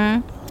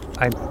 Mm-hmm.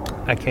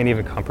 I can't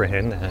even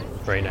comprehend that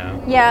right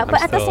now. Yeah,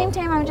 but at the same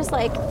time, I'm just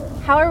like,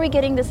 how are we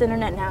getting this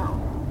internet now?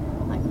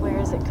 Like, where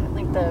is it?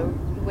 Like the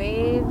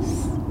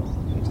waves,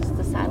 just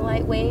the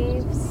satellite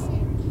waves,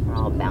 are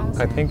all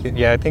bouncing. I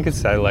think it's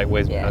satellite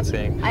waves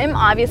bouncing. I'm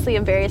obviously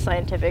a very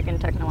scientific and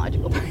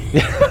technological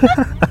person.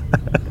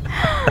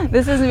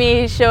 This is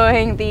me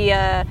showing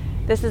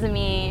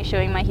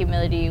my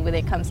humility when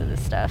it comes to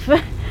this stuff.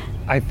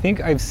 I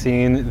think I've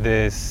seen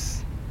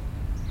this.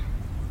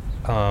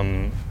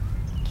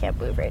 Can't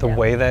move right The now.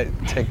 way that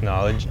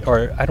technology,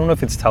 or I don't know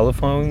if it's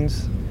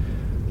telephones,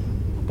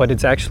 but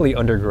it's actually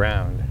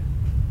underground.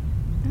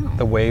 Oh.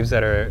 The waves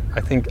that are,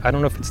 I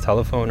don't know if it's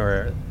telephone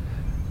or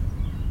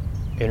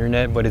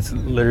internet, but it's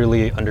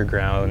literally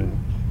underground.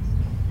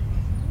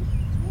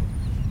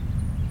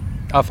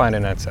 I'll find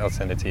it and I'll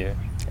send it to you.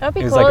 It would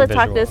be It's cool like a to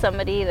talk to visual.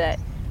 somebody that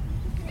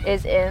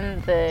is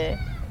in the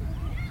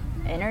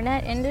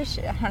internet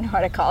industry. I don't know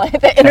how to call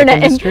it. The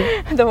internet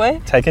industry? The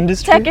what? Tech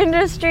industry? Tech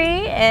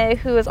industry,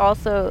 who is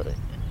also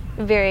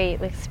very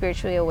like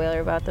spiritually aware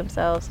about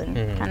themselves and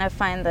kind of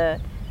find the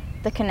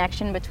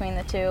connection between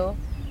the two,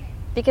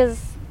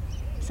 because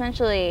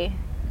essentially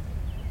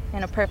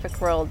in a perfect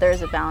world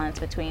there's a balance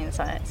between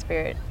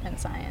spirit and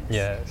science.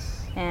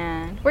 Yes.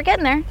 And we're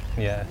getting there,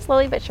 Yeah.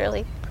 slowly but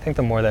surely. I think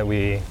the more that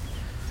we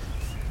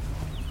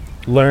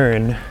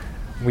learn,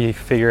 we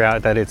figure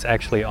out that it's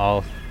actually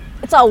all.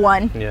 It's all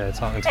one. Yeah, it's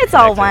all. It's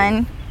all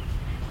interconnected.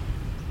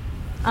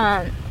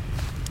 one.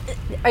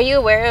 Are you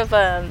aware of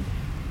oh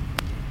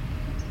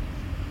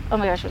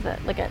my gosh, what's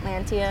that? Like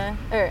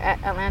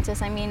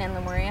Atlantis, I mean, and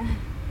Lemuria.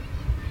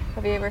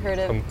 Have you ever heard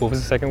of What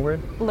was the second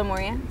word?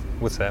 Lemuria?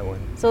 What's that one?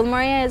 So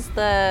Lemuria is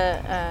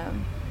the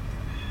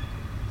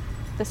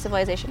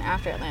civilization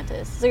after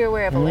Atlantis. So you're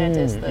aware of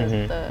Atlantis,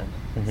 the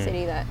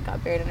city that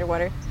got buried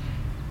underwater.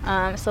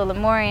 So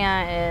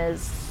Lemuria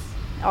is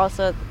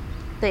also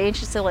the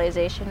ancient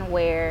civilization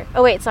where,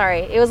 it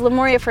was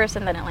Lemuria first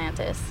and then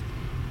Atlantis.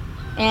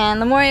 And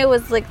Lemuria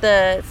was like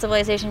the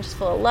civilization just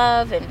full of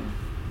love and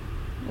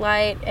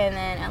light, and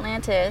then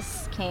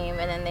Atlantis came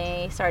and then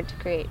they started to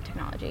create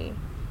technology.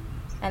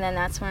 And then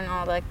that's when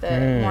all like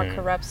the more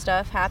corrupt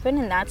stuff happened,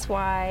 and that's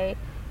why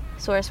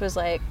Source was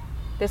like,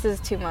 this is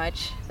too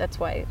much. That's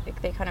why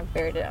they kind of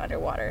buried it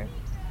underwater.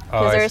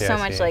 Because there was so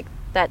much like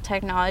that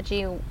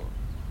technology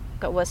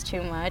was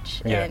too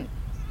much, and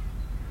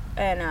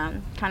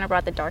kind of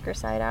brought the darker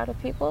side out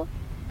of people.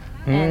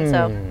 And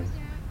so,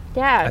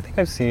 yeah. I think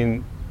I've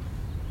seen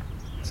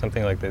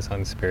something like this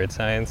on Spirit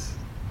Science.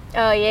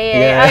 Oh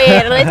yeah. Oh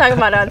yeah. They talk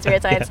about it on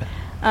Spirit Science.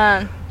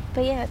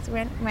 But yeah, it's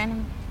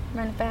random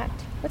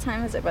fact. What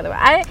time is it, by the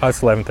way? It's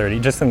 11:30.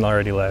 Justin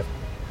already left.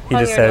 He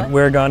just you're said, left?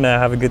 we're gonna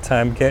have a good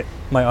time. Get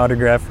my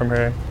autograph from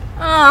her.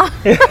 Oh,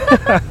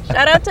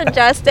 shout out to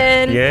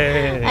Justin.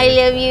 Yay. I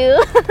love you.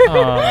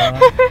 Aw.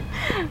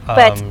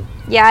 But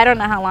yeah, I don't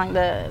know how long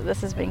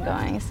this has been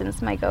going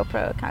since my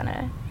GoPro kind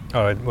of.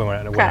 Oh, it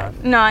went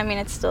off. No, I mean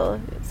it's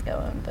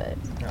going, but.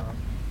 Oh.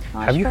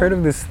 Have you heard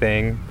of this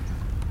thing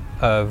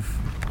of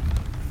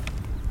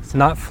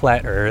not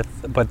flat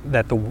Earth, but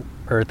that the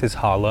Earth is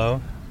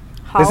hollow?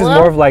 Hollow? This is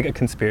more of like a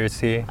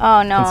conspiracy.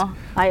 Oh no,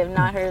 I have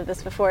not heard of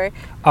this before.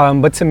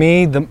 But to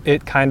me,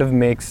 it kind of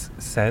makes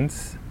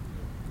sense.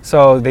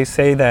 So they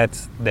say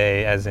that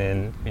they, as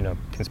in,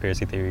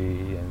 conspiracy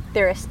theory and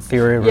Theorists. The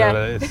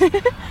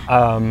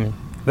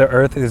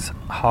Earth is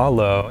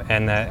hollow,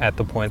 and that at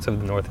the points of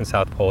the North and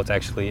South Pole, it's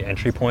actually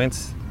entry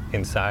points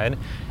inside.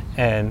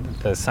 And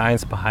the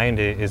science behind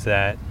it is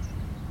that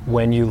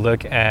when you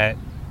look at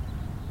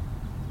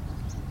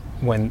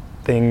when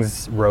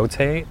things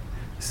rotate,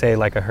 say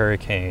like a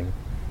hurricane,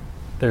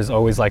 there's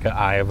always like an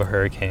eye of a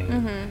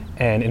hurricane.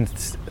 And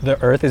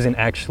the Earth isn't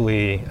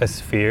actually a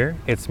sphere,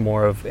 it's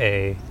more of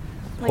a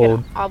pulled,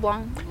 like an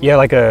oblong? yeah,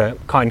 like a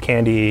cotton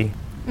candy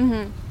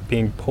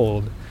being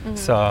pulled.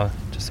 So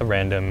just a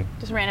random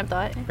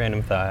thought.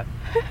 thought.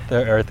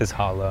 The Earth is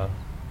hollow.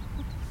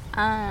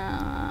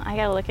 I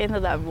gotta look into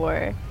that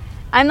more.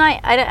 I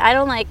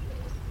don't like.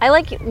 I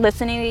like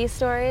listening to these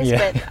stories,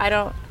 Yeah. but I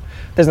don't.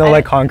 There's no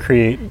like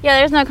concrete. Yeah,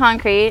 there's no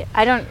concrete.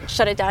 I don't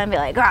shut it down and be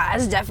like,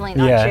 that's definitely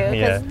not Yeah, true.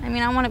 Because yeah. I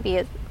mean, I want to be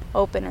as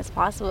open as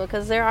possible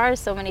because there are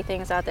so many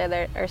things out there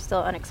that are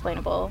still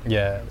unexplainable.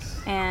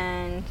 Yes.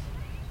 And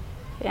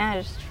yeah,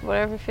 just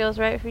whatever feels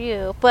right for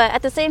you. But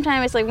at the same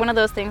time, it's like one of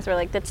those things where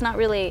like that's not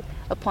really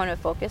a point of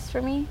focus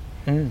for me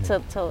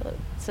to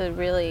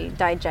really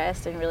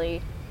digest and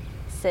really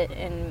sit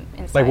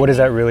inside. Like, what is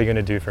me. that really going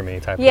to do for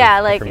me? Type Yeah,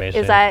 of like information.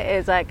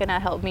 is that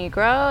gonna help me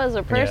grow as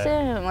a person?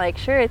 Yeah. I'm like,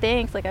 sure,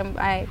 thanks. Like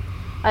I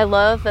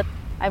love that.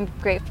 I'm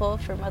grateful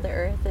for Mother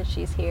Earth that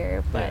she's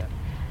here. But Yeah.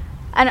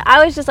 and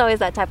I was just always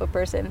that type of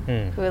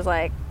person who was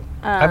like.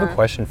 I have a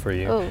question for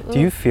you. Ooh. Do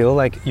you feel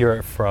like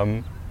you're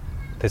from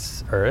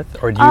this earth,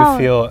 or do you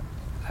feel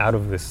out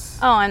of this?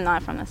 Oh, I'm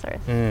not from this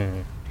earth.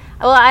 Mm.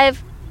 Well,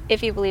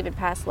 if you believe in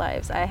past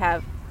lives, I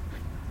have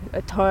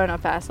a ton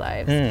of past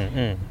lives.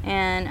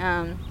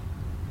 And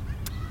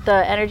the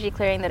energy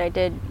clearing that I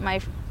did, I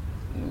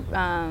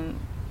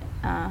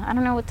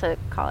don't know what to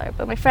call her,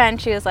 but my friend,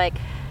 she was like,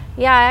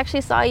 yeah, I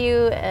actually saw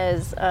you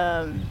as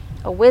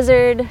a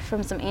wizard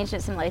from some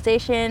ancient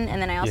civilization,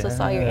 and then I also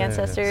saw your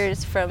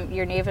ancestors from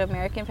your Native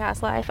American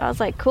past life. I was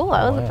like, cool,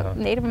 I was a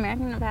Native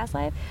American in a past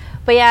life.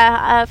 But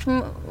yeah,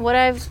 from what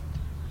I've...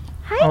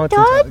 Hi,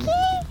 doggy!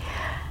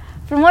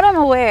 From what I'm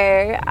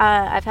aware,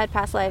 I've had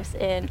past lives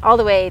in all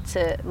the way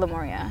to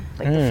Lemuria,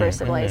 like the first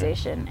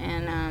civilization.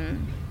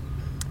 And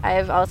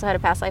I've also had a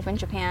past life in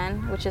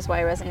Japan, which is why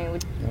I resonate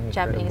with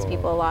Japanese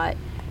people a lot,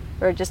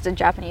 or just the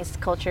Japanese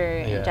culture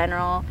in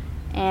general.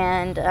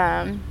 And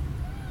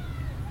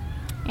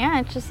yeah,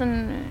 it's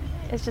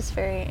just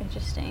very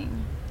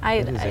interesting.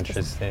 It is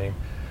interesting.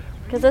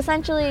 Because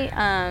essentially,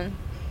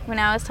 when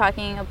I was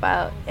talking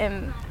about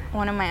in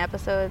one of my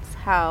episodes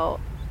how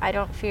I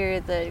don't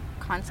fear the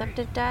concept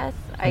of death,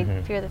 I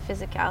fear the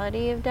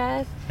physicality of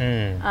death.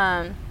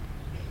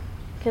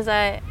 Because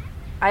I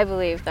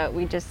believe that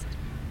we just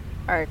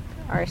our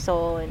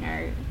soul and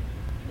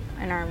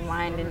our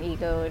mind and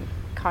ego and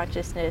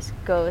consciousness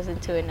goes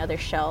into another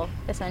shell,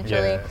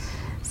 essentially. Yes.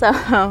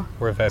 So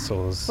We're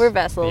vessels. We're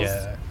vessels.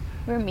 Yeah.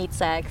 We're meat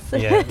sacks.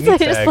 Yeah, So I meat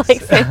just sacks.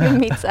 like saying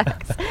meat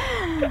sacks.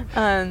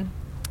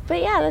 But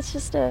yeah, it's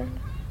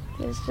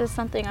just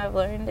something I've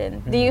learned.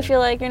 And do you feel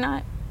like you're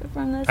not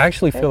from this? I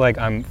actually earth? feel like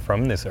I'm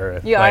from this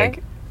earth. You like,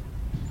 are?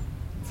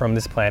 From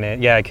this planet.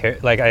 Yeah, I care.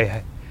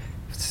 Like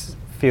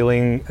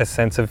feeling a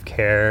sense of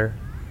care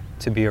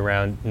to be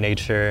around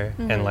nature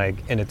and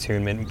like in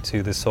attunement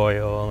to the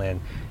soil and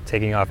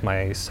taking off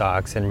my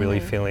socks and really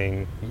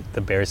feeling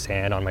the bare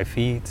sand on my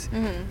feet.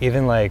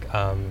 Even like,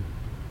 have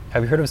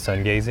you heard of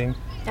sun gazing?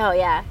 Oh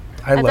yeah,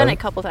 I've done it a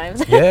couple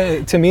times.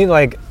 Yeah, to me,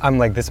 like, I'm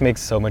like, this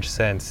makes so much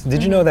sense.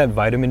 Did you know that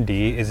vitamin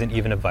D isn't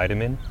even a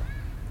vitamin?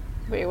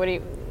 Wait, what do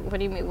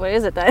you mean? What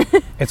is it then?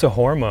 It's a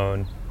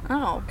hormone.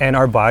 Oh. And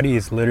our body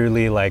is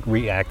literally like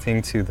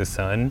reacting to the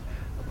sun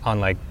on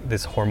like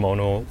this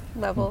hormonal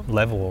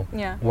level.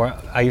 Yeah. Where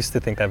I used to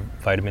think that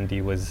vitamin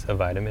D was a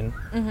vitamin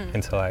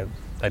until I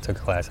took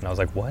a class and I was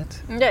like, what?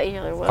 Yeah,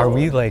 you're like, whoa. Are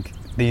we like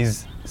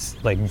these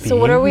like beings? So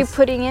what are we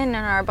putting in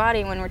our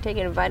body when we're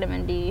taking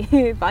vitamin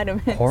D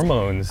vitamins?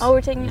 Hormones. Oh, we're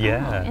taking.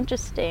 Yeah. Oh,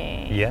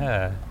 interesting.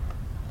 Yeah.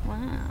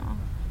 Wow.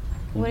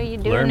 What are you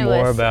doing Learn to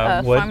more us?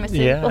 about what.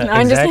 Pharmaceutical? Yeah, No,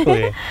 I'm just exactly.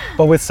 kidding.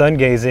 But with sun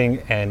gazing,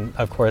 and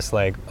of course,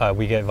 like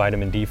we get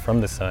vitamin D from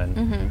the sun,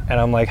 and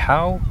I'm like,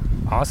 how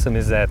awesome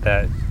is that?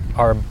 That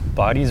our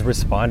body's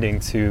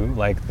responding to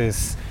like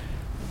this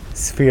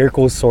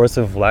spherical source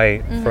of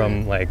light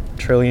from like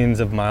trillions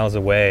of miles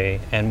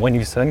away, and when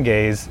you sun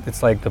gaze,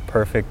 it's like the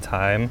perfect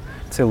time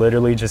to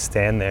literally just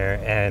stand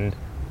there and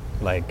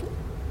like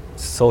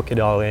soak it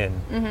all in.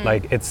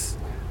 Like it's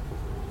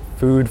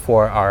food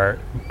for our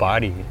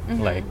body,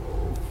 like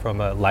from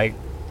a light.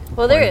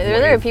 Well,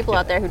 there are people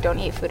out there who don't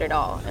eat food at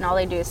all, and all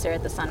they do is stare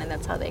at the sun, and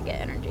that's how they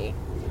get energy.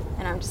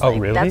 And I'm just like,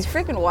 really? that's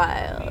freaking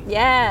wild.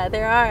 Yeah,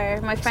 there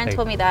are. My friend like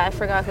told me that. I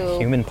forgot who.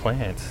 Human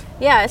plants.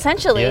 Yeah,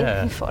 essentially.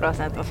 Yeah.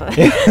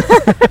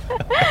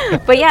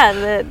 But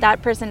yeah,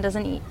 that person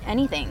doesn't eat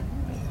anything,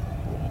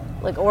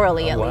 like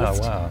orally at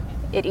least. Wow.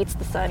 It eats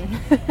the sun,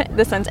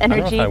 the sun's I don't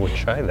energy. know if I would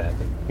try that.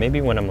 Maybe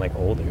when I'm like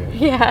older.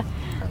 Yeah,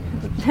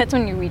 that's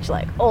when you reach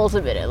like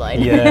ultimate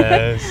enlightenment.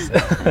 Yes.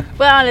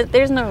 But honest,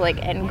 there's no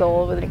like end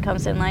goal when it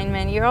comes to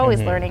enlightenment. You're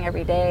always learning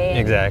every day. And,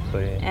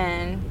 Exactly.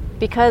 And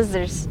because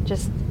there's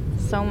just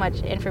so much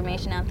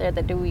information out there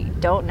that we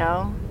don't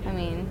know, I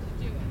mean,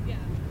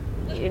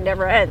 it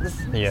never ends.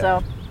 Yeah.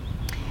 So,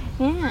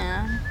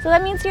 yeah. So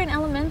that means you're an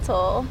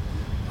elemental.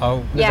 Oh,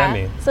 what does that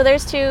mean? So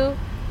there's two.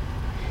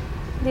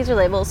 These are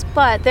labels,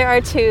 but there are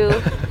two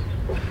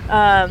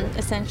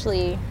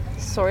essentially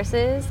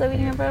sources that we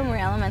came from. We're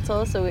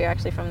elemental, so we're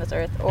actually from this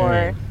earth,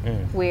 or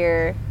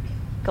we're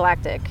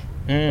galactic,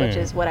 which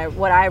is what I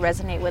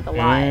resonate with a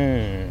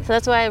lot. So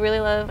that's why I really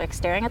love like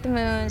staring at the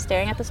moon,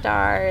 staring at the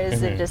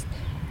stars, and just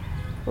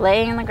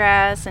laying in the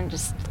grass and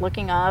just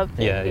looking up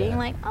and being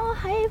like, oh,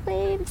 hi,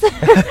 babes.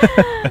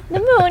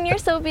 The moon, you're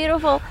so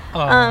beautiful.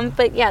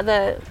 But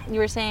yeah, you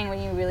were saying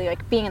when you really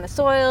like being in the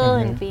soil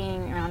and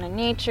being around in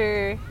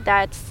nature,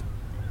 that's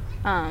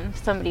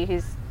somebody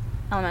who's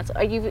elemental.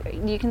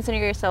 Do you consider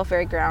yourself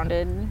very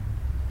grounded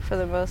for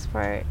the most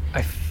part?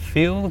 I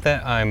feel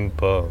that I'm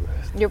both.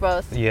 You're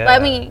both. Yeah.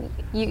 But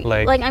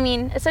I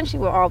mean, essentially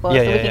we're all both, so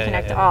we can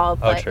connect to all.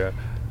 But true.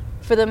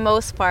 For the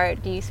most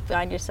part, do you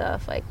find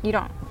yourself like you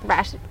don't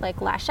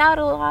lash out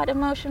a lot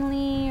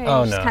emotionally,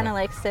 or you just kind of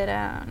like sit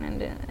down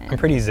and I'm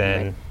pretty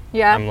zen.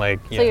 Yeah. I'm like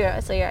So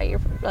you're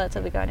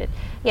relatively grounded.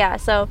 Yeah.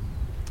 So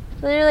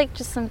they're like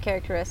just some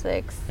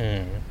characteristics.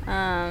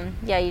 Yeah,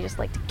 you just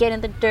like to get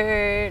in the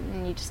dirt,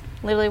 and you just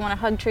literally want to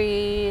hug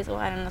trees. Well,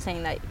 I'm not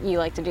saying that you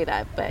like to do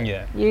that, but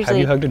usually. Have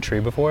you hugged a tree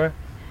before?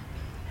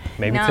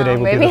 Maybe no, today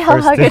will maybe be the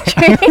I'll first hug a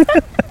tree.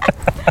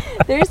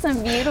 There's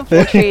some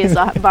beautiful trees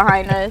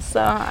behind us,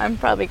 so I'm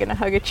probably gonna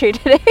hug a tree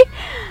today.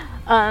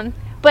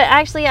 But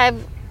actually,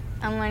 I'm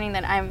learning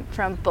that I'm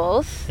from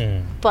both,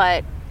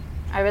 but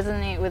I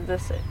resonate with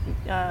this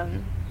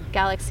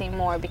galaxy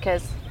more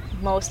because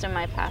most of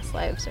my past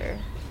lives are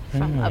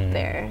from up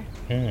there,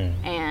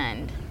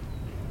 and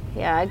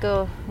yeah, I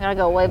gotta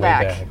go way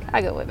back.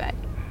 I go way back.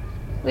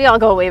 We all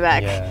go way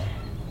back. Yeah.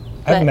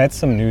 I've met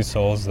some new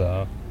souls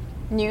though.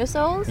 New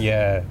souls?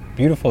 Yeah,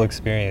 beautiful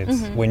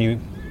experience when you're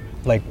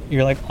like,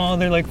 oh,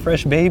 they're like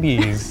fresh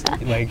babies.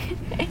 Like,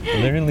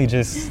 literally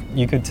just,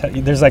 you could tell,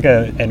 there's like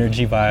a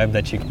energy vibe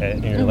that you get,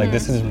 and you're like,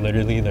 this is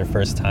literally their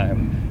first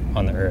time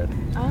on the earth.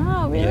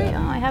 Oh, really?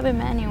 Yeah. Oh, I haven't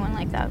met anyone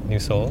like that. New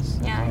souls?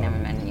 Yeah, I've never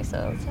met any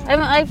souls.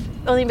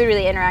 I've only been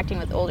really interacting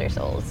with older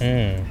souls,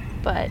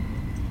 but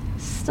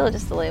still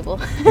just a label.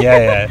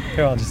 Yeah,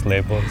 they're all just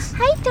labels.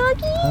 Hi,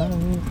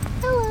 doggy.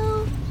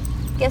 Hello.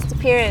 Guest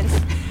appearance.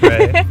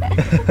 Right.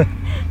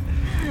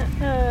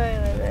 Oh, I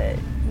love it.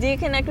 Do you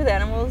connect with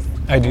animals?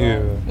 I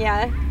do.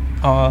 Yeah.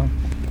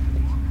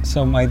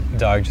 So my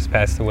dog just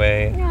passed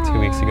away 2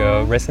 weeks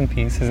ago. Rest in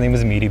peace. His name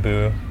was Meaty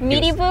Boo.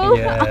 Meaty Boo?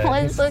 Yeah, oh,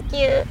 it's so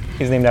cute.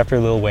 He's named after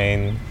Lil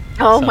Wayne.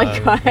 Oh my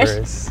gosh.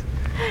 Verse.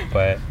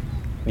 But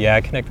yeah,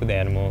 I connect with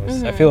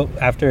animals. I feel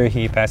after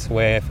he passed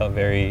away, I felt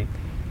very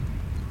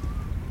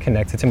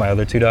connected to my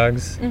other two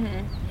dogs.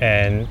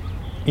 And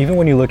even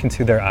when you look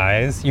into their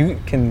eyes, you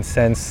can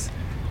sense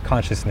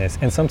consciousness.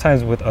 And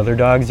sometimes with other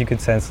dogs, you could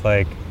sense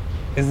like,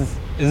 is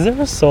there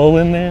a soul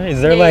in there?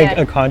 Is there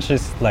a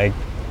conscious, like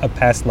a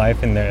past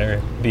life in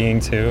their being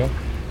too?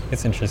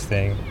 It's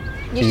interesting.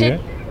 You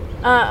should.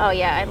 Oh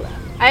yeah,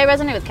 I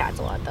resonate with cats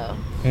a lot though.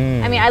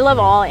 I mean, I love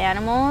all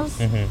animals.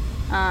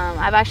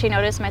 I've actually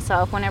noticed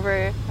myself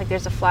whenever like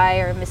there's a fly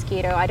or a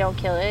mosquito, I don't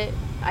kill it.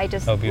 I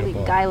just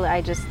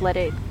I just let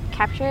it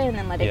capture it and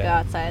then let it go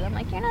outside. I'm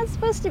like, you're not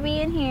supposed to be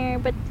in here,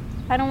 but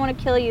I don't want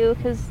to kill you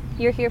because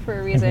you're here for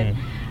a reason.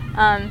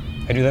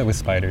 I do that with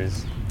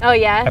spiders. Oh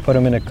yeah? I put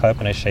them in a cup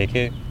and I shake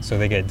it so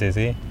they get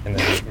dizzy and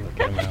then I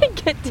get them out.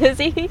 Get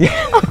dizzy?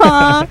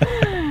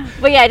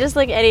 But yeah, just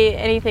like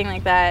anything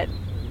like that,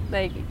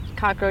 like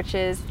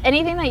cockroaches,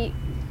 anything that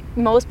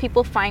most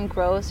people find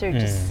gross or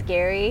just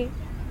scary,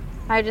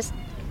 I just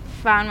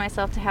found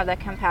myself to have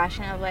that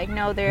compassion of like,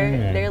 no,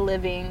 they're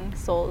living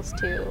souls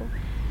too.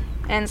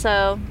 And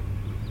so,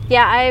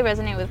 yeah, I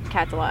resonate with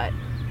cats a lot.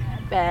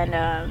 And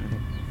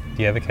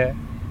do you have a cat?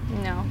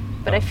 No,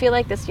 but I feel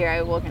like this year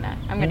I'm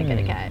gonna get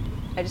a cat.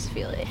 I just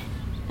feel it.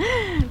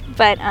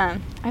 But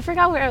I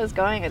forgot where I was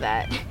going with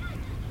that.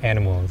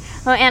 Animals.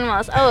 Oh,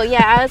 animals. Oh,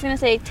 yeah. I was gonna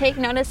say take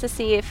notice to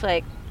see if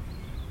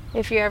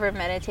you're ever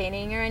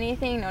meditating or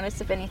anything. Notice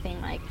if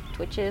anything like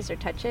twitches or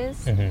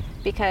touches,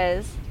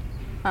 because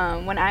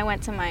when I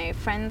went to my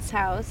friend's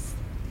house,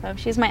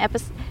 she was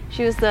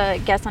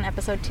the guest on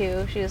episode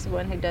 2. She was the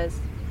one who does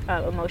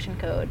emotion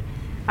code.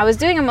 I was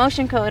doing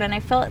emotion code and I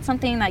felt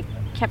something like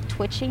kept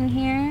twitching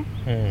here,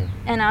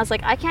 and I was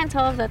like, I can't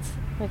tell if that's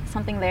like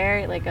something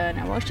there, like an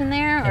emotion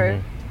there,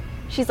 or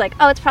she's like,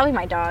 oh, it's probably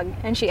my dog.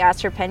 And she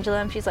asked her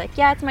pendulum. She's like,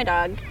 yeah, it's my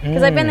dog,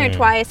 because I've been there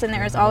twice and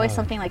there was always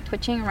something like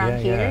twitching around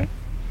here.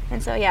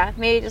 And so yeah,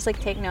 maybe just like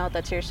take note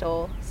that's your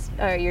soul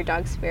or your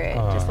dog spirit,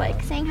 just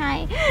like saying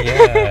hi.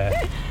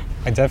 Yeah,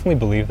 I definitely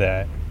believe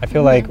that. I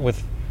feel like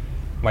with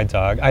my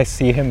dog, I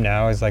see him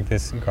now as like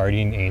this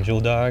guardian angel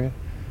dog,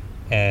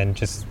 and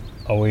just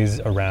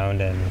always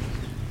around and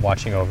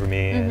watching over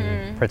me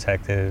and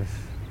protective.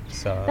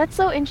 So that's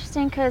so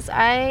interesting, because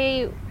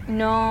I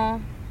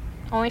know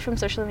only from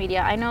social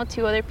media, I know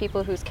 2 other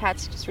people whose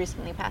cats just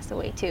recently passed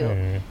away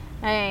too.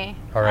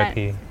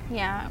 R.I.P.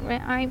 Yeah,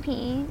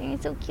 R.I.P.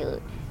 They're so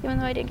cute, even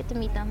though I didn't get to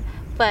meet them.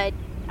 But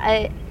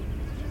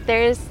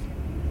there's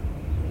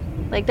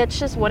like, that's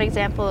just one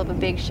example of a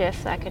big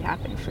shift that could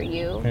happen for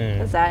you.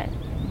 Because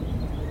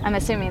I'm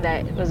assuming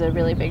that was a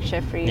really big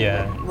shift for you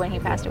when he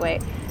passed away.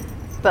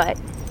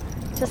 But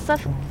just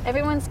stuff,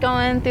 everyone's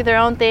going through their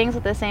own things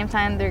at the same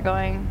time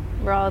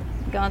we're all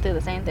going through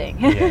the same thing.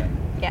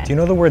 Yeah. Do you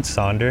know the word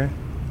sonder?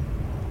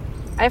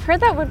 I've heard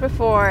that word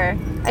before.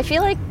 I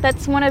feel like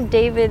that's one of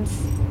David's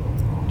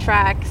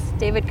tracks.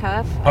 David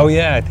Cuff. Oh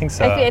yeah, I think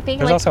so. I think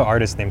There's like- also an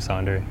artist named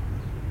Sonder.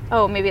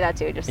 Oh, maybe that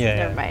too. Just Yeah,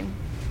 never yeah. mind.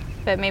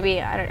 But maybe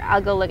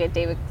I'll go look at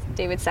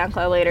David's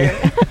SoundCloud later.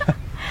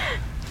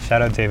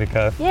 Shout out David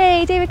Cuff.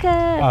 Yay, David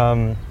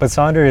Cuff. But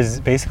Sonder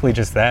is basically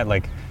just that.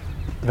 Like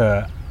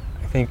I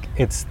think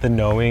it's the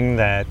knowing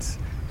that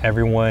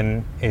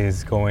everyone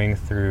is going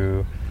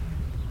through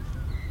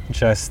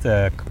just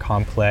a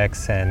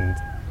complex and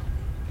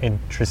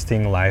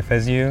interesting life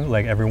as you.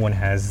 Like everyone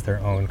has their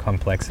own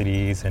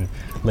complexities and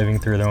living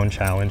through their own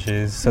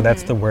challenges. So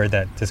that's the word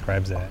that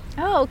describes that.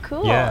 Oh,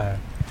 cool. Yeah.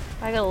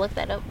 I gotta look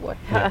that up more.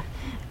 Yeah.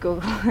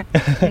 Google.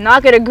 I'm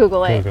not gonna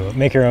Google it. Google it.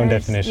 Make your own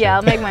definition. Yeah,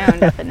 I'll make my own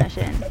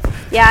definition.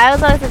 Yeah, I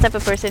was always the type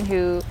of person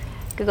who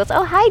Googles,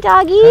 oh, hi,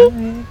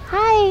 doggy.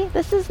 Hi.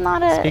 This is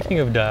not a... Speaking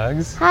of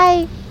dogs,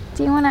 Hi.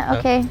 Do you want to...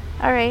 Okay.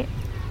 All right.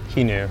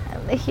 he knew.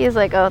 He's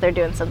like, oh, they're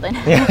doing something.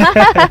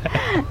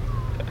 Yeah.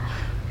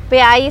 But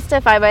yeah, I used to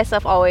find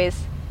myself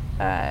always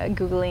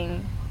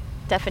Googling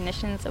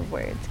definitions of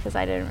words because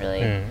I didn't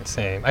really...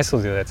 Same. I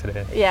still do that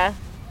today. Yeah.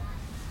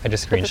 I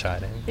just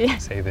screenshot and Yeah.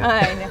 save it.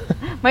 I know.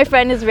 My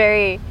friend is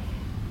very...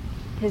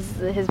 His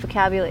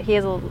vocabulary... He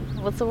has a...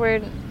 What's the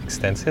word?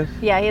 Extensive?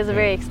 Yeah, he has a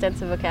very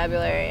extensive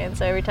vocabulary, and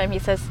so every time he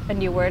says a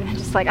new word, I'm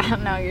just like, I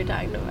don't know what you're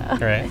talking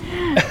about. Right.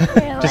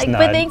 Yeah, Just like, nod.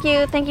 but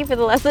thank you for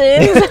the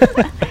lessons.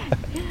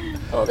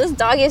 Oh, this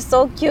dog is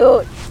so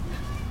cute.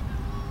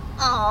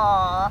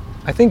 Aww.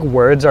 I think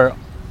words are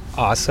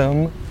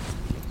awesome,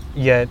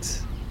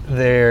 yet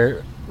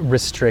they're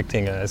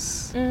restricting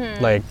us.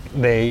 Like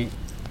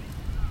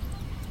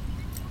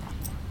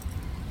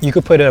you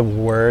could put a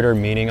word or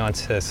meaning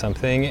onto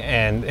something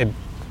and it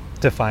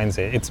defines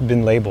it. It's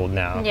been labeled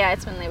now. Yeah,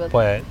 it's been labeled.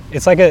 But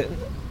it's like a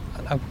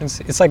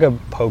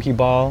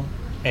Pokeball,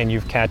 and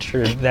you've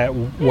captured that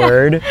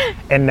word,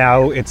 and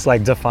now it's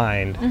like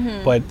defined.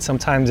 But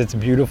sometimes it's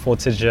beautiful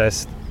to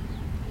just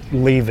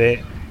leave it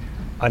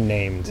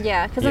unnamed.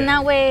 Yeah, because in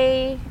that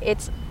way,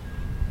 it's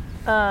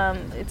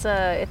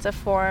a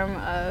form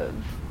of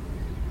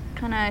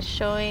kind of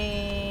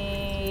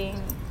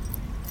showing.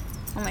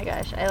 Oh my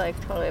gosh, I like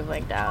totally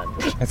blanked out.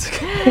 It's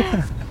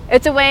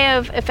It's a way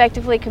of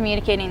effectively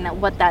communicating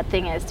what that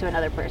thing is to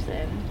another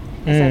person.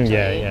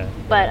 Essentially. yeah.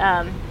 But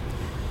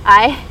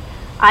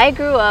I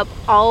grew up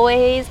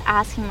always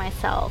asking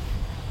myself,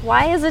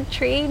 why is a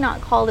tree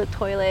not called a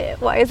toilet?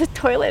 Why is a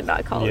toilet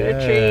not called a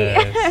tree?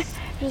 Yes.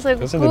 Just like,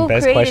 Those are who the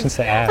best created- questions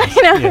to ask.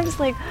 I know. Yeah. I'm just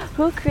like,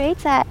 who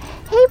creates that?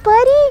 Hey,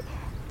 buddy,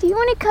 do you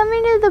want to come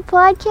into the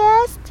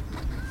podcast?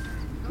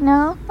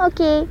 No?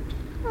 Okay.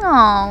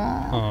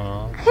 Aww.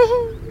 Aw.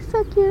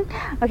 So cute.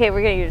 Okay,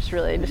 we're getting just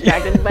really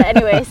distracted. But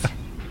anyways.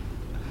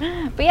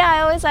 But yeah,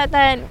 I always thought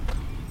that.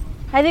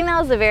 I think that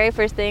was the very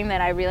first thing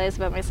that I realized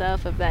about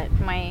myself, of that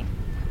my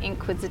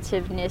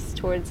inquisitiveness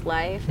towards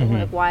life, and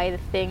like why the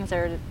things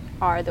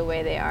are the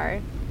way they are.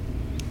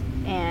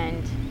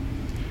 And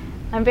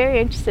I'm very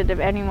interested if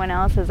anyone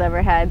else has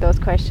ever had those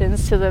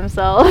questions to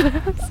themselves.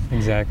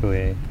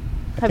 Exactly.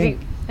 Have you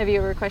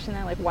ever questioned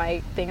that, like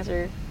why things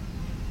are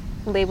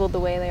labeled the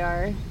way they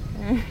are?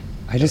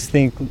 I just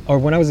think, or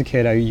when I was a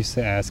kid, I used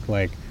to ask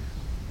like,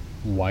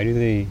 why?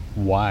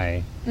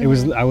 It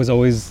was, I was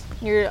always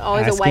You're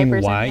always a asking white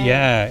person. why.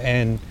 Yeah,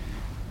 and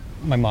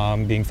my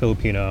mom, being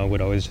Filipino, would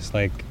always just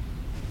like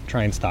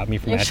try and stop me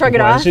from You asking shrug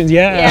it off? questions.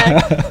 Yeah.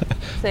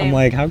 Same. I'm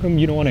like, how come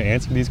you don't want to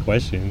answer these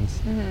questions?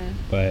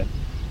 But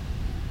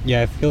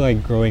yeah, I feel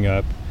like growing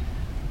up,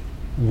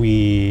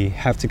 we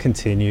have to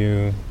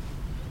continue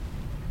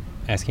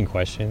asking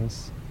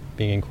questions,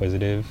 being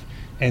inquisitive,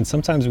 and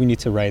sometimes we need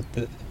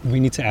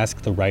to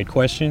ask the right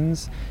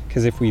questions,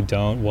 because if we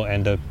don't, we'll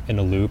end up in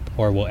a loop,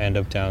 or we'll end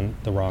up down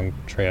the wrong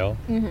trail,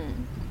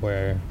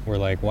 where we're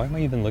like, why am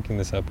I even looking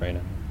this up right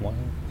now? Why?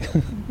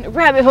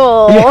 Rabbit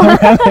hole.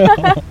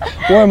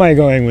 Where am I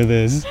going with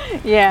this?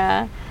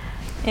 Yeah.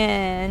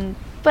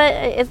 But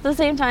at the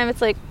same time,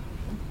 it's like,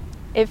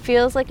 it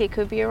feels like it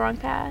could be a wrong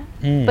path,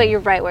 but you're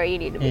right where you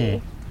need to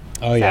be.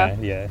 Oh, So,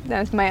 yeah. That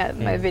was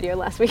my video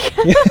last week.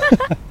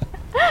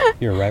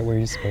 You're right where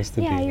you're supposed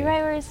to be. Yeah, you're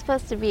right where you're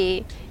supposed to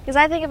be. Because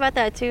I think about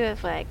that too,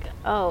 if like,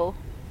 oh,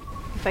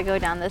 if I go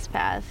down this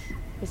path,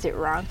 is it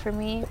wrong for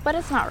me? But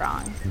it's not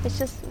wrong. It's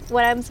just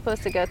what I'm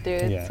supposed to go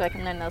through, Yeah. so I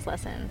can learn those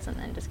lessons and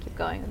then just keep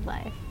going with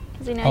life.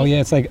 'Cause, you know, Oh yeah,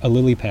 it's like a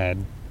lily pad.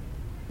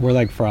 We're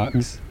like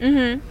frogs,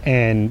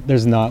 and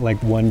there's not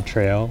like one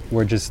trail.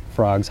 We're just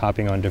frogs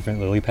hopping on different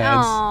lily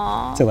pads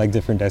Aw. to like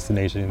different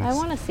destinations. I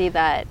want to see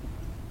that.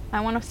 I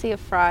want to see a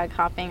frog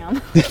hopping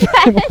on.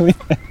 Lily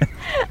pad.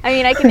 I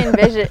mean, I can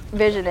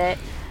envision it.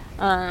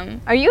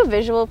 Are you a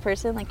visual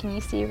person? Like, can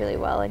you see really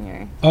well in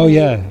your? Oh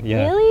yeah,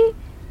 yeah. Really?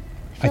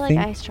 I feel think-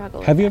 like I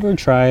struggle. Have with you that. ever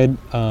tried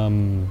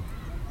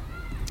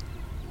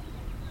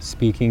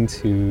speaking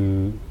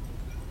to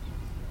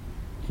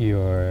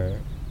your?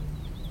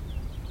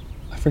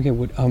 I forget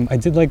what. I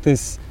did like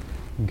this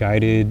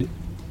guided.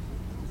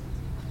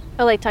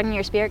 Oh, like talking to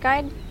your spirit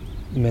guide?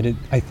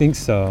 I think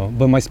so,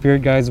 but my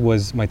spirit guides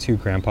was my two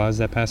grandpas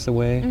that passed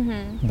away,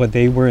 Mm-hmm. but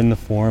they were in the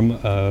form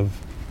of,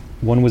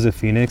 one was a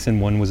phoenix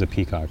and one was a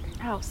peacock.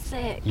 Oh,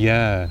 sick.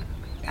 Yeah,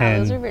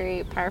 And those are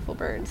very powerful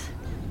birds.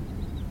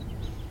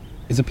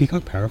 is a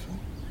peacock powerful?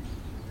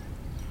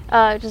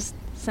 Just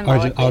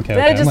symbolically. Okay.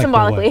 Just I'm like,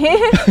 symbolically.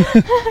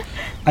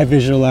 I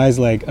visualized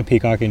like a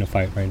peacock in a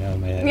fight right now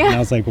in my head. Yeah. And I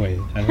was like, wait.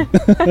 I don't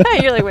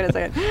You're like, wait a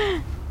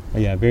second.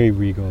 But yeah, very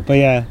regal. But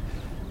yeah,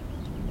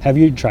 have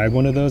you tried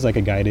one of those, like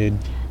a guided?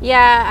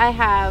 Yeah, I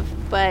have,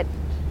 but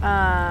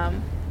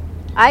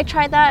I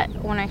tried that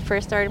when I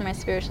first started my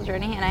spiritual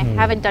journey, and I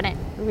haven't done it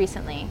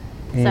recently.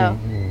 So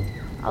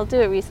I'll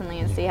do it recently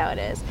and see how it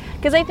is.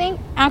 Because I think,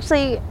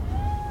 actually,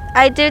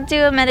 I did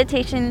do a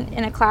meditation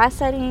in a class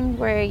setting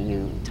where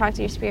you talk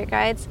to your spirit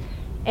guides,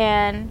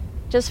 and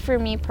just for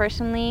me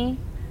personally,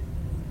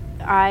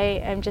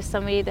 I am just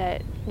somebody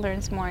that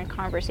learns more in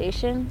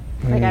conversation.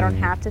 Like, I don't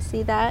have to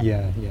see that.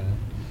 Yeah.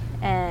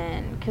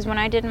 And because when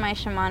I did my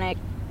shamanic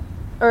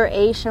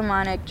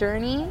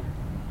journey,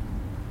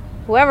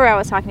 whoever I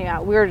was talking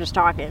about, we were just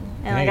talking,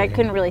 and like I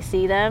couldn't really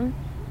see them,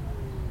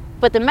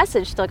 but the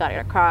message still got it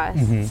across.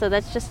 So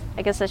that's just,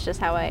 I guess that's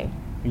just how I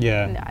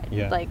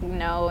like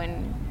know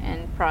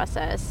and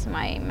process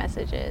my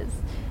messages.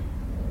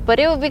 But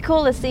it would be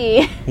cool to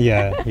see.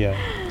 Yeah.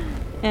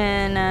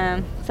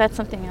 And so that's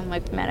something I'm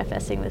like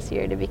manifesting this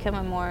year, to become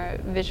a more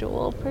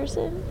visual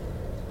person.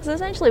 So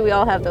essentially we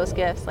all have those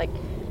gifts, like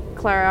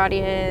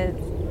clairaudience,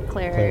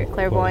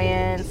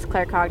 clairvoyance,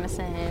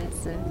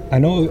 claircognizance. And I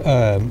know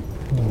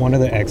one of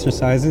the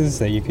exercises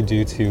that you could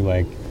do to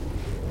like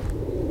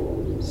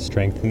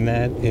strengthen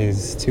that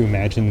is to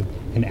imagine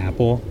an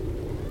apple,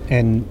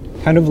 and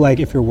kind of like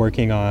if you're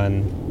working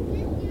on,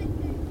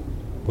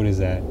 what is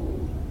that?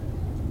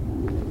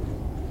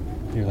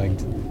 You're like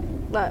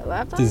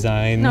laptop?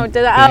 design. No,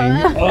 thing.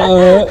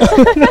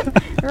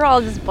 We're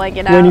all just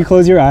blanking out. When you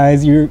close your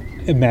eyes, you're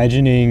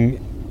imagining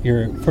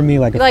for me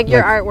like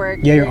your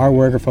artwork. Yeah, your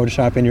artwork or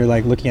Photoshop, and you're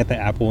like looking at the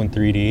apple in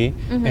 3D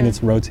and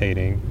it's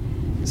rotating.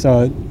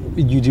 So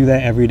you do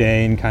that every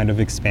day and kind of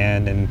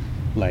expand and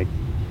like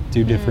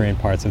do different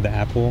parts of the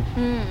apple.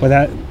 But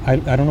that I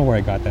don't know where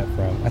I got that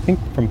from. I think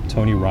from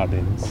Tony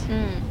Robbins.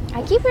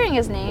 I keep hearing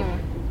his name.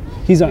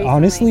 He's recently.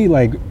 honestly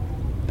like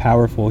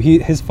powerful.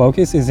 His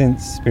focus isn't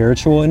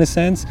spiritual in a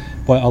sense,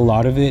 but a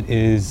lot of it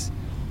is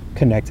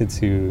connected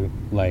to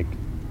like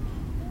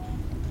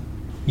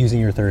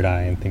using your third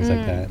eye and things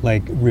like that,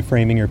 like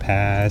reframing your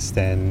past,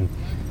 and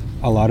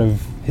a lot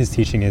of his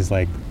teaching is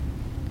like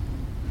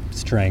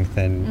strength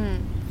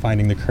and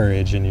finding the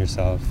courage in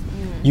yourself,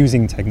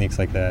 using techniques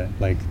like that,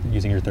 like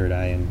using your third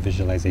eye and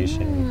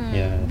visualization.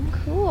 Yeah.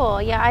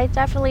 Cool. Yeah, I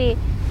definitely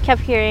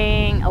kept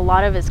hearing a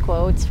lot of his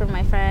quotes from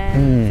my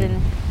friends,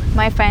 and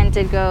my friend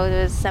did go to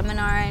a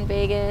seminar in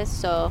Vegas,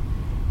 so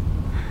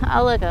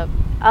I'll look up.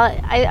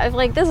 I'm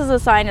like, this is a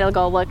sign to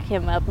go look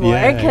him up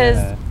more,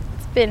 because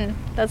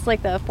that's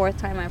like the 4th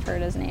time I've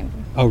heard his name.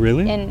 Oh,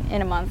 really?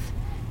 In a month.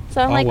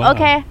 So I'm wow.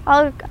 okay,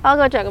 I'll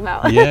go check him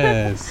out.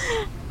 Yes.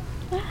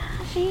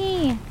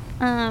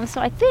 So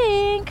I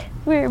think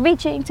we're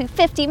reaching to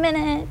 50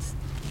 minutes,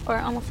 or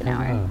almost an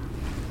hour. Wow.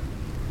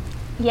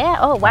 Yeah.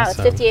 Oh wow,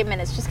 Awesome. It's 58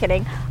 minutes. Just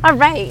kidding. All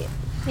right.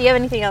 Do you have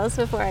anything else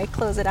before I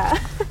close it out?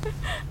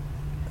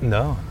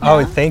 No.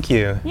 Oh, thank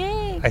you.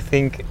 Yay. I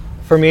think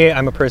for me,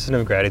 I'm a person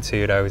of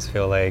gratitude. I always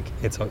feel like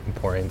it's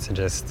important to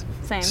just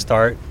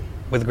start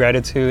with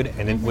gratitude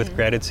and end with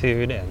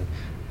gratitude, and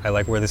I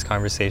like where this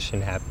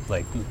conversation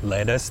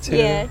led us to.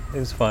 Yeah. It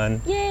was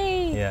fun.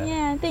 Yay.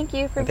 Yeah. Thank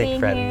you for Thank you being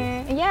for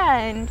having here. Yeah,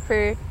 and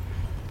for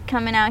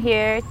coming out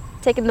here,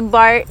 taking the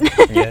BART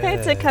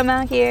to come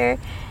out here.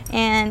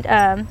 And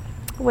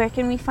where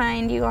can we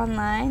find you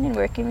online, and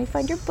where can we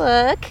find your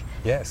book?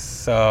 Yes.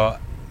 So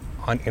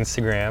on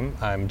Instagram,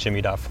 I'm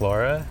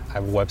Jimmy.Flora. I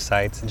have a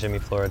website,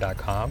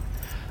 jimmyflora.com.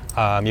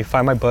 You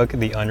find my book,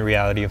 The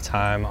Unreality of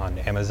Time, on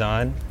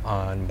Amazon,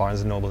 on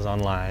Barnes & Noble's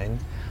online.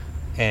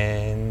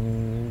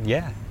 And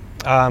yeah.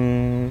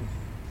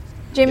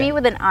 Jimmy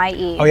with an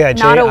I-E. Oh yeah,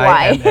 not a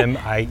Y.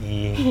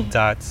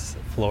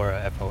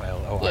 Jimmie.Flora,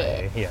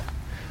 F-O-L-O-R-A. Yeah.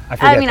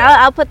 I mean,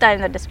 I'll put that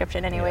in the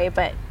description anyway,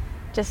 but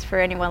just for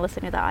anyone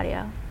listening to the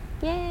audio.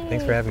 Yay.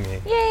 Thanks for having me.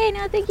 Yay,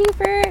 no, thank you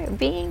for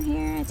being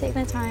here and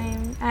taking the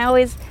time.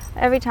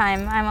 Every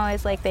time, I'm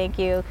always like, thank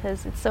you,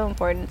 because it's so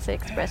important to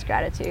express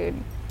gratitude,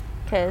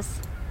 because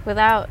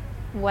without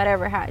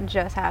whatever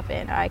just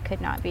happened, I could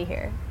not be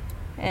here.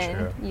 And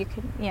True. we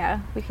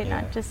could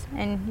not just,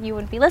 and you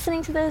wouldn't be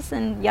listening to this,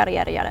 and yada,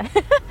 yada, yada.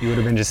 You would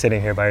have been just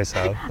sitting here by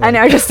yourself. I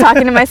know, just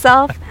talking to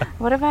myself.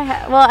 What if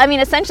well, I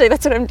mean, essentially,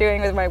 that's what I'm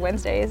doing with my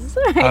Wednesdays.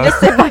 I just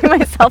sit by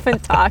myself and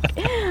talk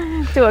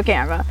to a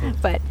camera.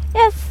 But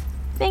yes,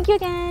 thank you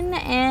again,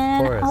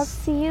 and I'll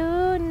see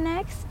you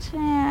next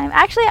time.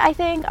 Actually, I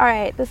think, all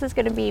right, this is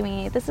going to be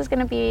me. This is going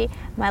to be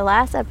my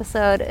last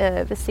episode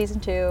of season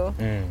 2,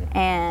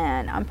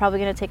 and I'm probably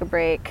going to take a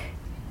break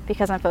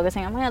because I'm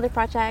focusing on my other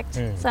project.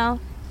 So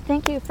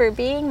thank you for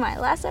being my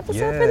last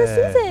episode for the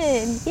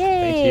season.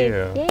 Yay. Thank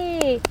you.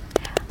 Yay.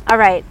 All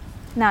right,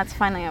 now it's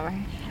finally over.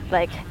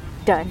 Like,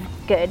 done.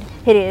 Good.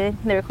 Hitting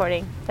the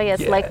recording. But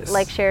yes,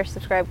 like, share,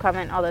 subscribe,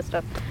 comment, all that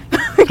stuff.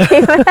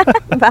 Okay,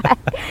 bye.